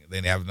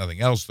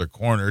nothing else. They're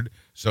cornered.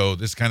 So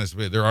this kind of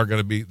there's going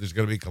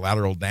to be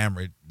collateral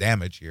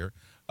damage here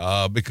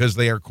because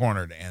they are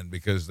cornered and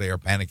because they are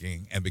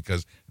panicking and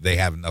because they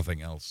have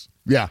nothing else.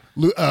 Yeah.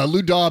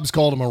 Lou Dobbs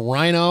called him a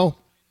rhino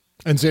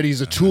and said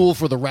he's a tool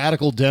for the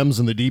radical Dems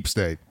in the deep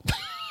state.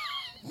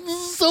 This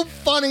is so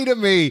funny to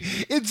me.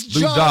 It's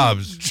John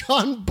Dobbs.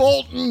 John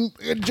Bolton.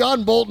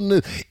 John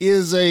Bolton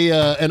is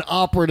an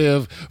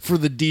operative for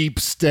the deep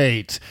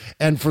state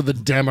and for the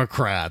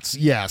Democrats.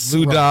 Yes.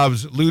 Lou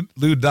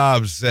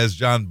Dobbs says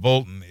John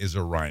Bolton is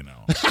a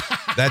rhino.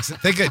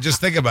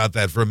 Just think about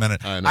that for a minute.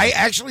 I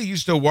actually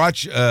used to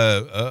watch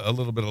a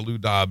little bit of Lou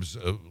Dobbs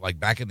like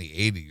back in the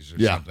 80s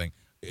or something.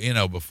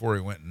 Before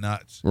he went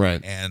nuts.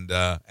 Right. And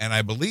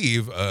I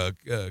believe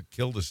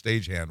killed a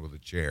stagehand with a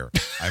chair.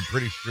 I'm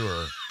pretty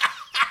sure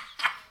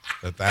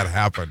that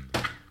happened.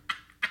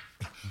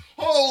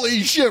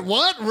 Holy shit.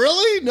 What?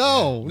 Really?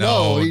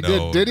 No, he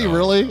did. Did he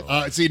really?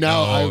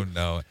 No.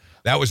 No.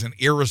 That was an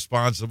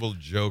irresponsible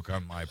joke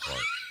on my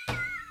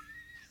part.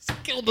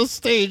 Killed a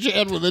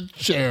stagehand with a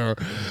chair.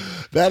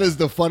 That is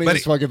the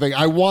funniest fucking thing.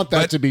 I want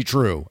that to be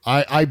true.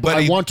 I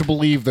want to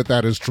believe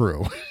that is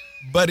true.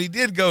 But he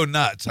did go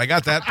nuts. I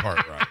got that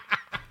part right.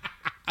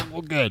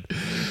 Well, good.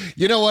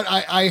 You know what?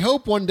 I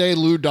hope one day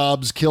Lou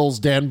Dobbs kills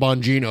Dan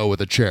Bongino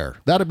with a chair.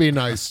 That'd be a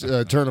nice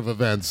turn of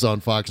events on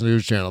Fox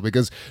News Channel,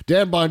 because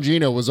Dan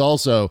Bongino was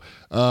also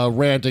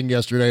ranting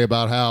yesterday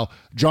about how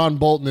John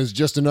Bolton is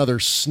just another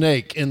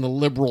snake in the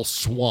liberal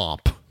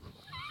swamp.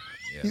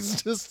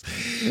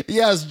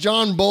 Yes,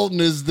 John Bolton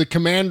is the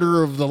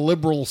commander of the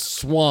liberal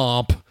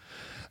swamp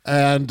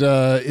and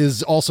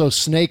is also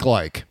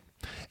snake-like.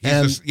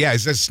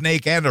 He's a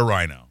snake and a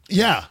rhino.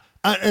 Yeah.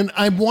 And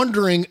I'm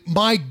wondering,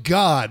 my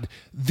God,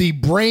 the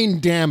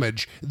brain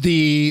damage,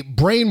 the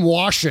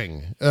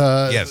brainwashing,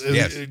 as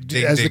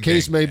the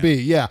case may be.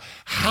 Yeah.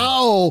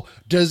 How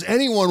does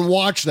anyone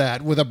watch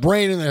that with a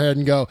brain in their head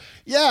and go,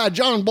 yeah,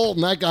 John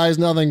Bolton, that guy's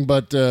nothing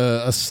but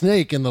a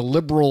snake in the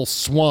liberal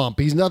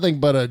swamp. He's nothing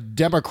but a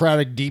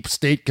Democratic deep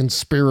state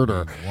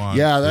conspirator.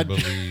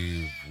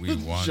 We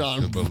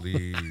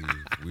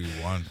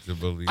want to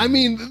believe. I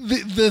mean,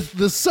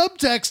 the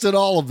subtext in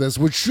all of this,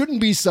 which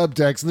shouldn't be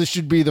subtext, this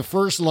should be the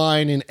first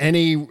line in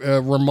any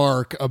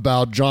remark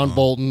about John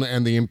Bolton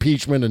and the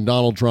impeachment and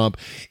Donald Trump,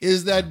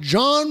 is that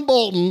John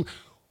Bolton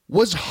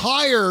was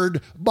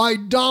hired by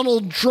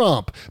Donald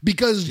Trump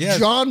because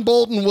John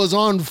Bolton was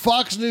on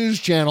Fox News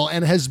Channel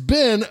and has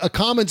been a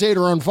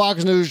commentator on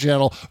Fox News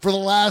Channel for the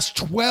last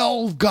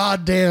 12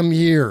 goddamn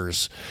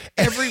years.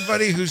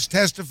 Everybody who's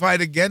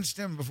testified against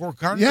him before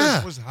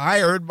Congress was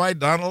hired by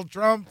Donald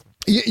Trump.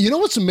 You know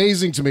what's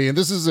amazing to me, and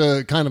this is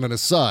a kind of an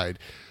aside,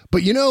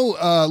 but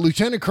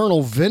Lieutenant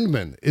Colonel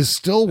Vindman is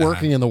still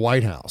working in the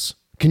White House.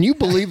 Can you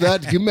believe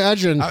that? Can you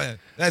imagine?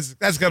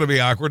 That's going to be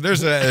awkward.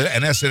 There's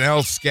an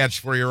SNL sketch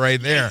for you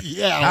right there.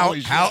 Yeah.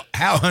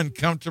 How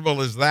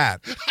uncomfortable is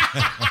that?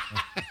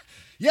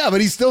 Yeah,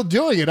 but he's still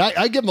doing it.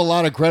 I give him a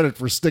lot of credit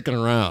for sticking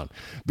around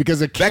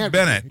because it can't.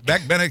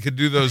 Beck Bennett could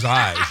do those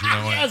eyes,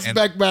 Yes,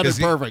 Beck Bennett,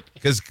 perfect.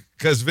 Because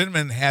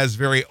Vindman has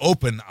very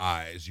open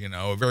eyes,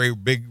 very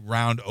big,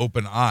 round,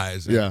 open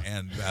eyes,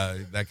 and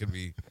that could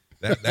be.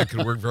 That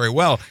could work very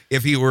well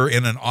if he were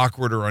in an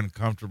awkward or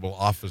uncomfortable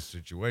office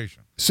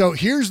situation. So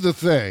here's the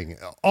thing.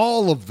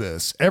 All of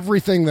this,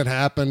 everything that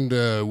happened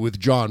with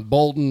John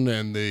Bolton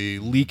and the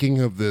leaking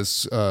of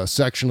this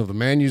section of the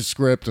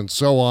manuscript and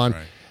so on,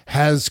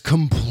 has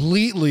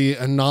completely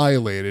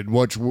annihilated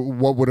what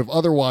would have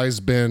otherwise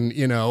been,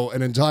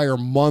 an entire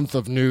month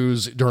of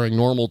news during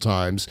normal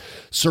times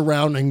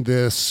surrounding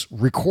this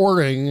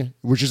recording,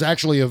 which is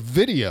actually a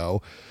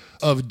video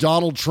of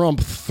Donald Trump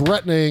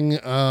threatening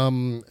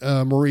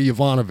Marie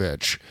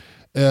Yovanovitch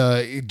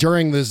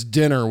during this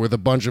dinner with a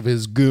bunch of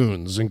his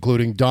goons,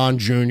 including Don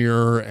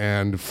Jr.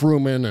 and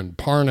Fruman and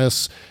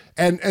Parnas.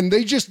 And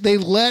they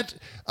let,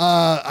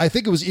 I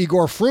think it was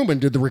Igor Fruman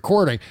did the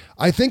recording.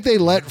 I think they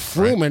let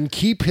Fruman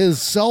keep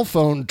his cell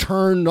phone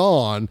turned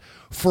on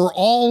for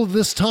all of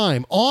this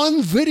time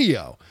on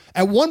video.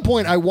 At one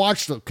point, I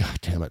watched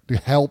God damn it,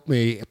 help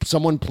me.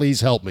 Someone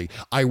please help me.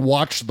 I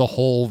watched the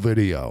whole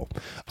video.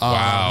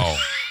 Wow.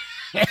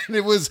 And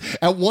it was,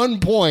 at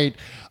one point,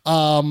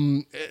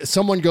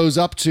 someone goes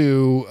up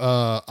to,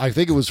 I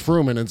think it was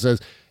Fruman, and says,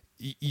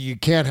 you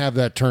can't have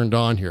that turned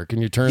on here.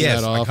 Can you turn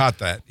that off? Yes, I caught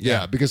that.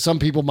 Yeah, because some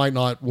people might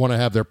not want to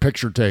have their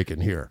picture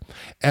taken here.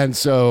 And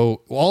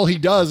so all he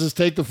does is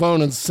take the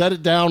phone and set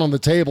it down on the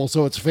table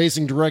so it's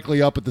facing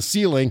directly up at the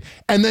ceiling,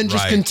 and then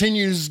just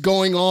continues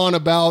going on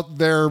about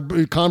their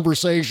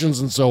conversations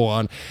and so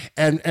on,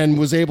 and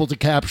was able to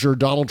capture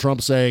Donald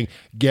Trump saying,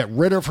 get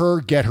rid of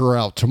her, get her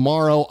out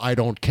tomorrow, I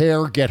don't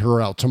care, get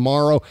her out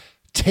tomorrow,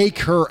 take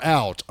her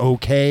out,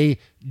 okay?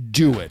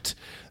 Do it.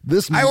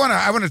 I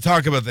want to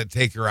talk about that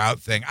take her out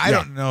thing. I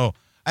don't know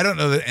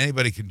that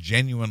anybody can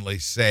genuinely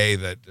say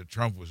that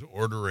Trump was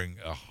ordering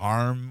a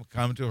harm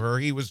come to her.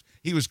 He was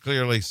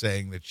clearly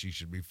saying that she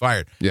should be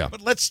fired. Yeah. But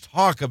let's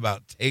talk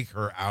about take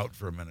her out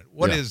for a minute.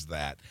 What is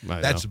that?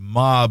 That's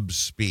mob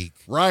speak.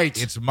 Right.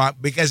 It's mob,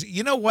 because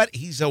you know what?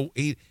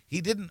 He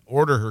didn't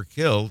order her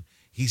killed.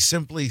 He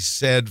simply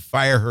said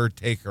fire her,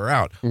 take her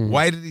out.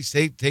 Why did he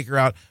say take her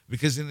out?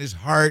 Because in his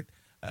heart,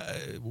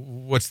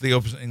 what's the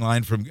opening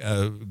line from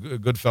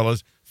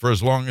Goodfellas? For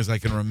as long as I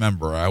can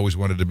remember, I always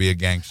wanted to be a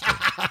gangster.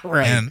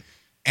 Right.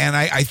 And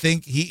I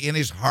think he, in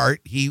his heart,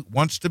 he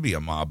wants to be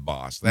a mob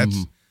boss.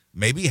 That's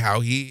maybe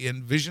how he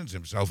envisions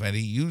himself, and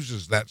he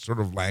uses that sort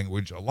of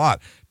language a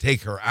lot.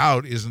 Take her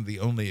out isn't the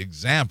only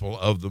example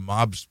of the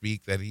mob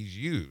speak that he's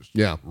used.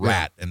 Yeah.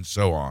 Rat and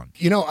so on.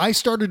 You know, I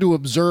started to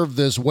observe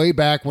this way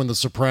back when The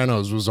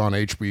Sopranos was on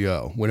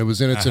HBO, when it was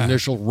in its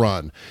initial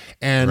run.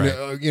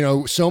 And, you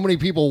know, so many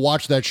people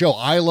watch that show.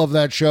 I love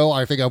that show.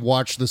 I think I've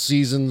watched the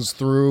seasons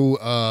through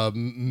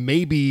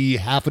maybe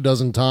half a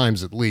dozen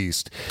times at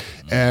least.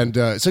 And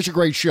it's such a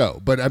great show.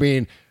 But, I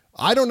mean,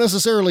 I don't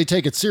necessarily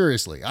take it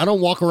seriously. I don't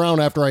walk around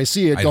after I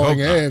see it going,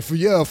 hey,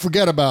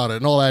 forget about it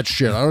and all that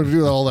shit. I don't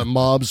do all that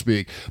mob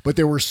speak. But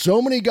there were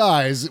so many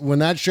guys when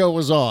that show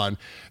was on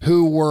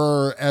who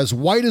were as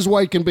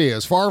white can be,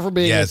 as far from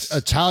being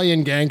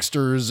Italian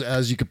gangsters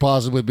as you could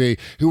possibly be,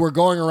 who were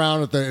going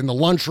around in the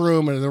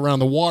lunchroom and around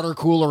the water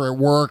cooler at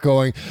work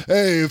going,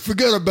 hey,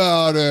 forget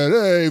about it.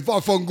 Hey,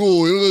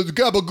 vaffanculo,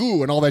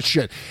 gabagoo, and all that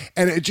shit.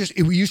 And it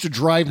used to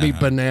drive me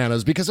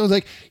bananas, because I was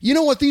like, you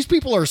know what? These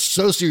people are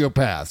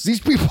sociopaths. These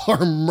people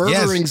are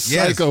murdering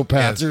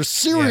psychopaths. They're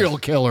serial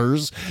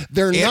killers.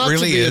 They're not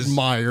to be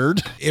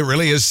admired. It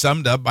really is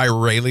summed up by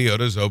Ray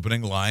Liotta's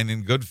opening line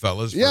in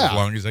Goodfellas. For as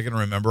long as I can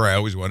remember, I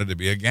always wanted to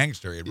be a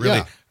gangster. It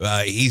really,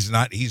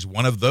 he's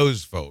one of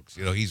those folks.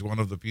 You know, he's one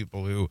of the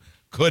people who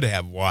could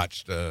have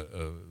watched,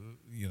 The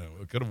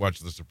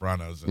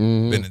Sopranos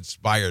and been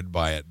inspired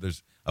by it.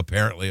 There's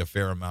apparently a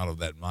fair amount of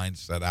that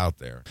mindset out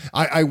there.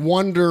 I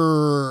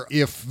wonder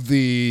if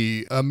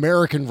the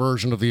American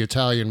version of the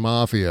Italian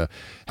mafia,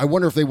 I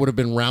wonder if they would have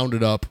been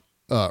rounded up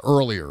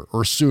earlier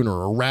or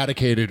sooner,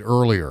 eradicated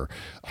earlier,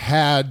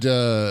 had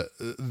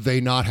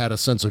they not had a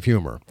sense of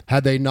humor,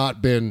 had they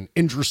not been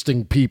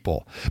interesting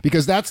people.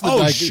 Because that's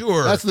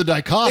the that's the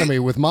dichotomy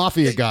with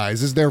mafia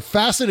guys, is they're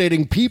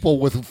fascinating people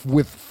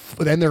with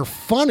and they're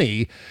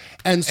funny.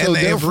 And so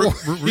they have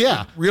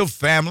real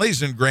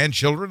families and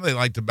grandchildren. They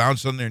like to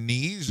bounce on their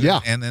knees.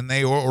 And then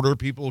they order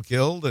people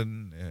killed.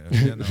 And,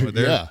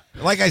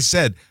 like I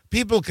said,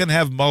 people can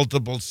have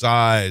multiple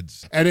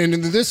sides. And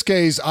in this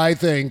case, I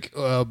think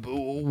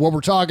what we're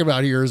talking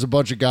about here is a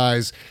bunch of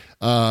guys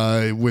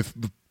with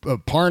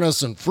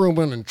Parnas and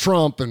Fruman and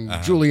Trump and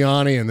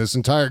Giuliani and this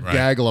entire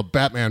gaggle of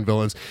Batman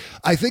villains.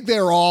 I think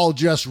they're all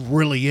just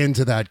really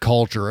into that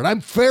culture. And I'm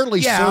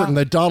fairly certain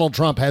that Donald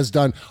Trump has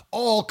done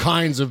all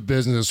kinds of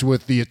business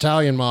with the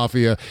Italian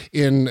mafia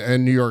in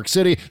New York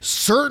City.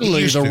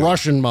 Certainly the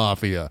Russian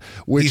mafia,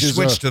 which is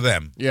switched to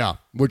them. Yeah,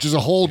 which is a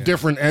whole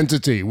different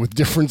entity with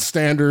different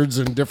standards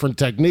and different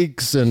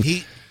techniques. And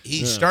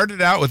He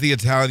started out with the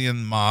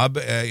Italian mob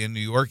in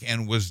New York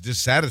and was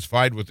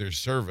dissatisfied with their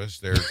service.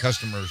 Their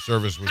customer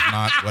service was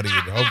not what he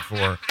had hoped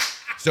for.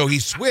 So he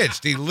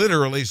switched. He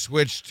literally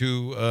switched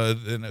to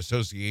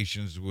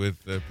associations with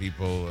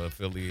people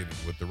affiliated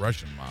with the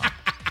Russian mob.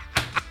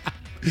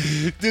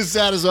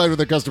 Dissatisfied with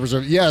the customer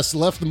service. Yes,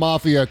 left the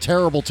mafia a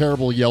terrible,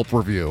 terrible Yelp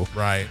review.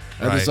 Right.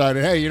 And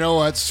decided, hey, you know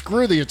what?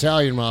 Screw the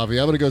Italian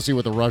mafia. I'm going to go see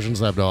what the Russians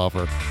have to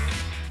offer.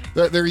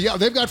 They've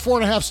got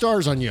 4.5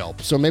 stars on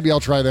Yelp, so maybe I'll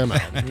try them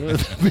out.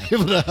 Be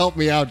able to help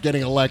me out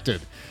getting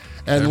elected.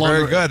 And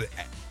very good.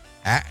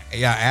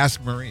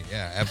 Ask Marie.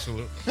 Yeah,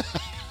 absolutely.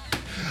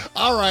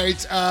 All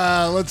right,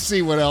 let's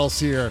see what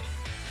else here.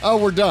 Oh,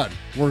 we're done.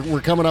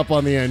 We're coming up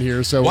on the end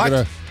here, so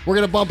we're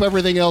gonna bump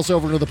everything else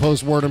over to the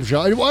post-mortem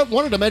show. I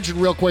wanted to mention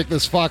real quick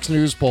this Fox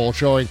News poll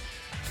showing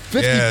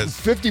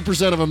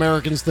 50% of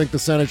Americans think the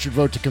Senate should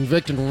vote to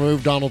convict and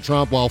remove Donald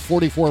Trump, while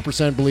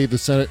 44% believe the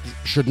Senate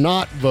should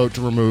not vote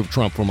to remove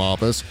Trump from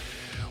office,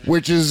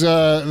 which is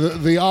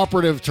the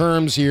operative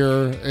terms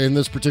here in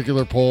this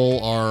particular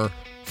poll are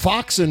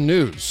Fox and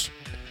News.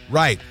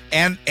 Right.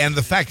 And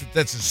the fact that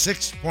that's a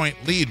 6-point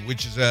lead,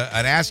 which is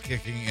an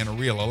ass-kicking in a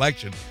real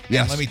election.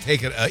 Yes. And let me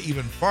take it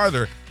even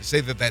farther to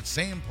say that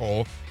same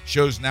poll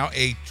shows now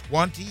a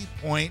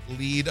 20-point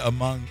lead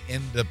among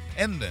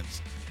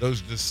independents.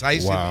 Those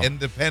decisive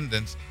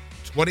independents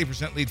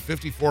 20% lead,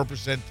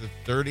 54%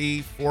 to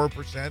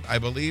 34%, I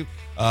believe,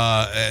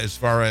 as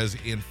far as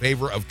in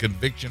favor of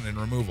conviction and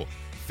removal.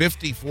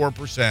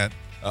 54%,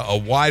 a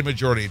wide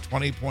majority, a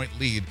 20-point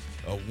lead,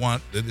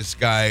 want this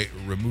guy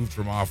removed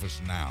from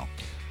office now.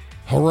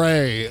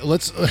 Hooray.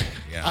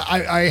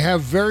 I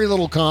have very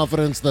little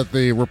confidence that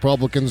the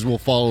Republicans will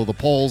follow the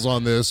polls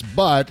on this,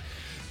 but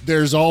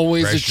there's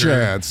always a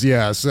chance.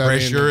 Yes.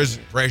 Pressure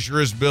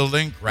is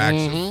building. Cracks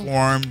have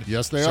formed.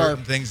 Yes, they Certain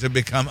are. things have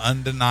become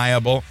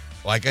undeniable.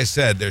 Like I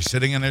said, they're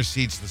sitting in their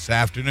seats this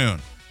afternoon,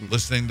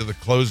 listening to the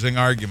closing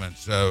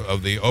arguments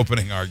of the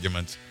opening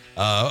arguments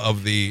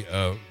of the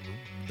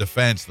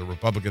defense, the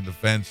Republican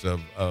defense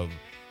of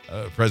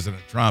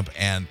President Trump.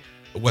 And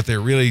what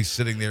they're really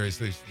sitting there is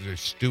they're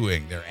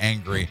stewing. They're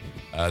angry.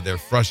 They're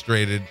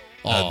frustrated.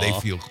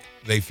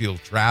 They feel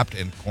trapped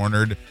and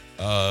cornered.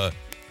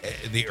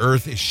 The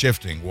earth is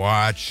shifting.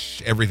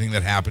 Watch everything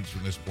that happens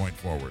from this point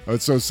forward.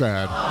 It's so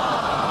sad.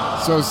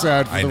 So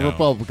sad for the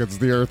Republicans.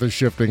 The earth is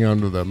shifting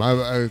under them.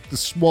 A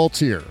small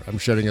tear. I'm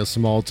shedding a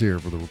small tear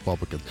for the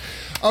Republicans.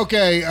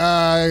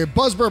 Okay,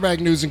 Buzz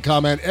Burbank news and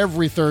comment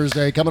every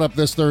Thursday. Coming up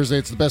this Thursday,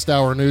 it's the best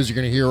hour of news you're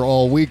going to hear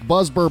all week.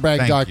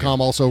 BuzzBurbank.com,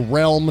 also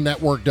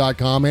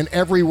RealmNetwork.com, and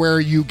everywhere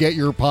you get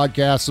your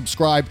podcast.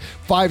 Subscribe,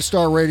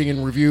 5-star rating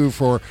and review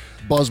for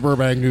Buzz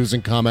Burbank news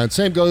and comment.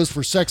 Same goes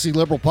for Sexy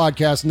Liberal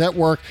Podcast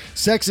Network,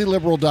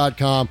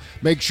 sexyliberal.com.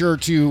 Make sure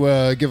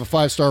to give a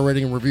 5-star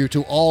rating and review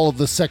to all of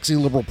the Sexy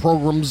Liberal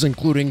programs,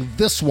 including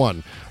this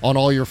one, on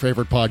all your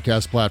favorite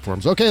podcast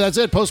platforms. Okay, that's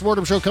it.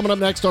 Postmortem Show coming up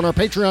next on our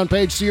Patreon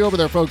page. See you over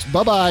there, folks.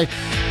 Bye-bye.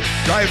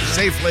 Drive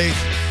safely.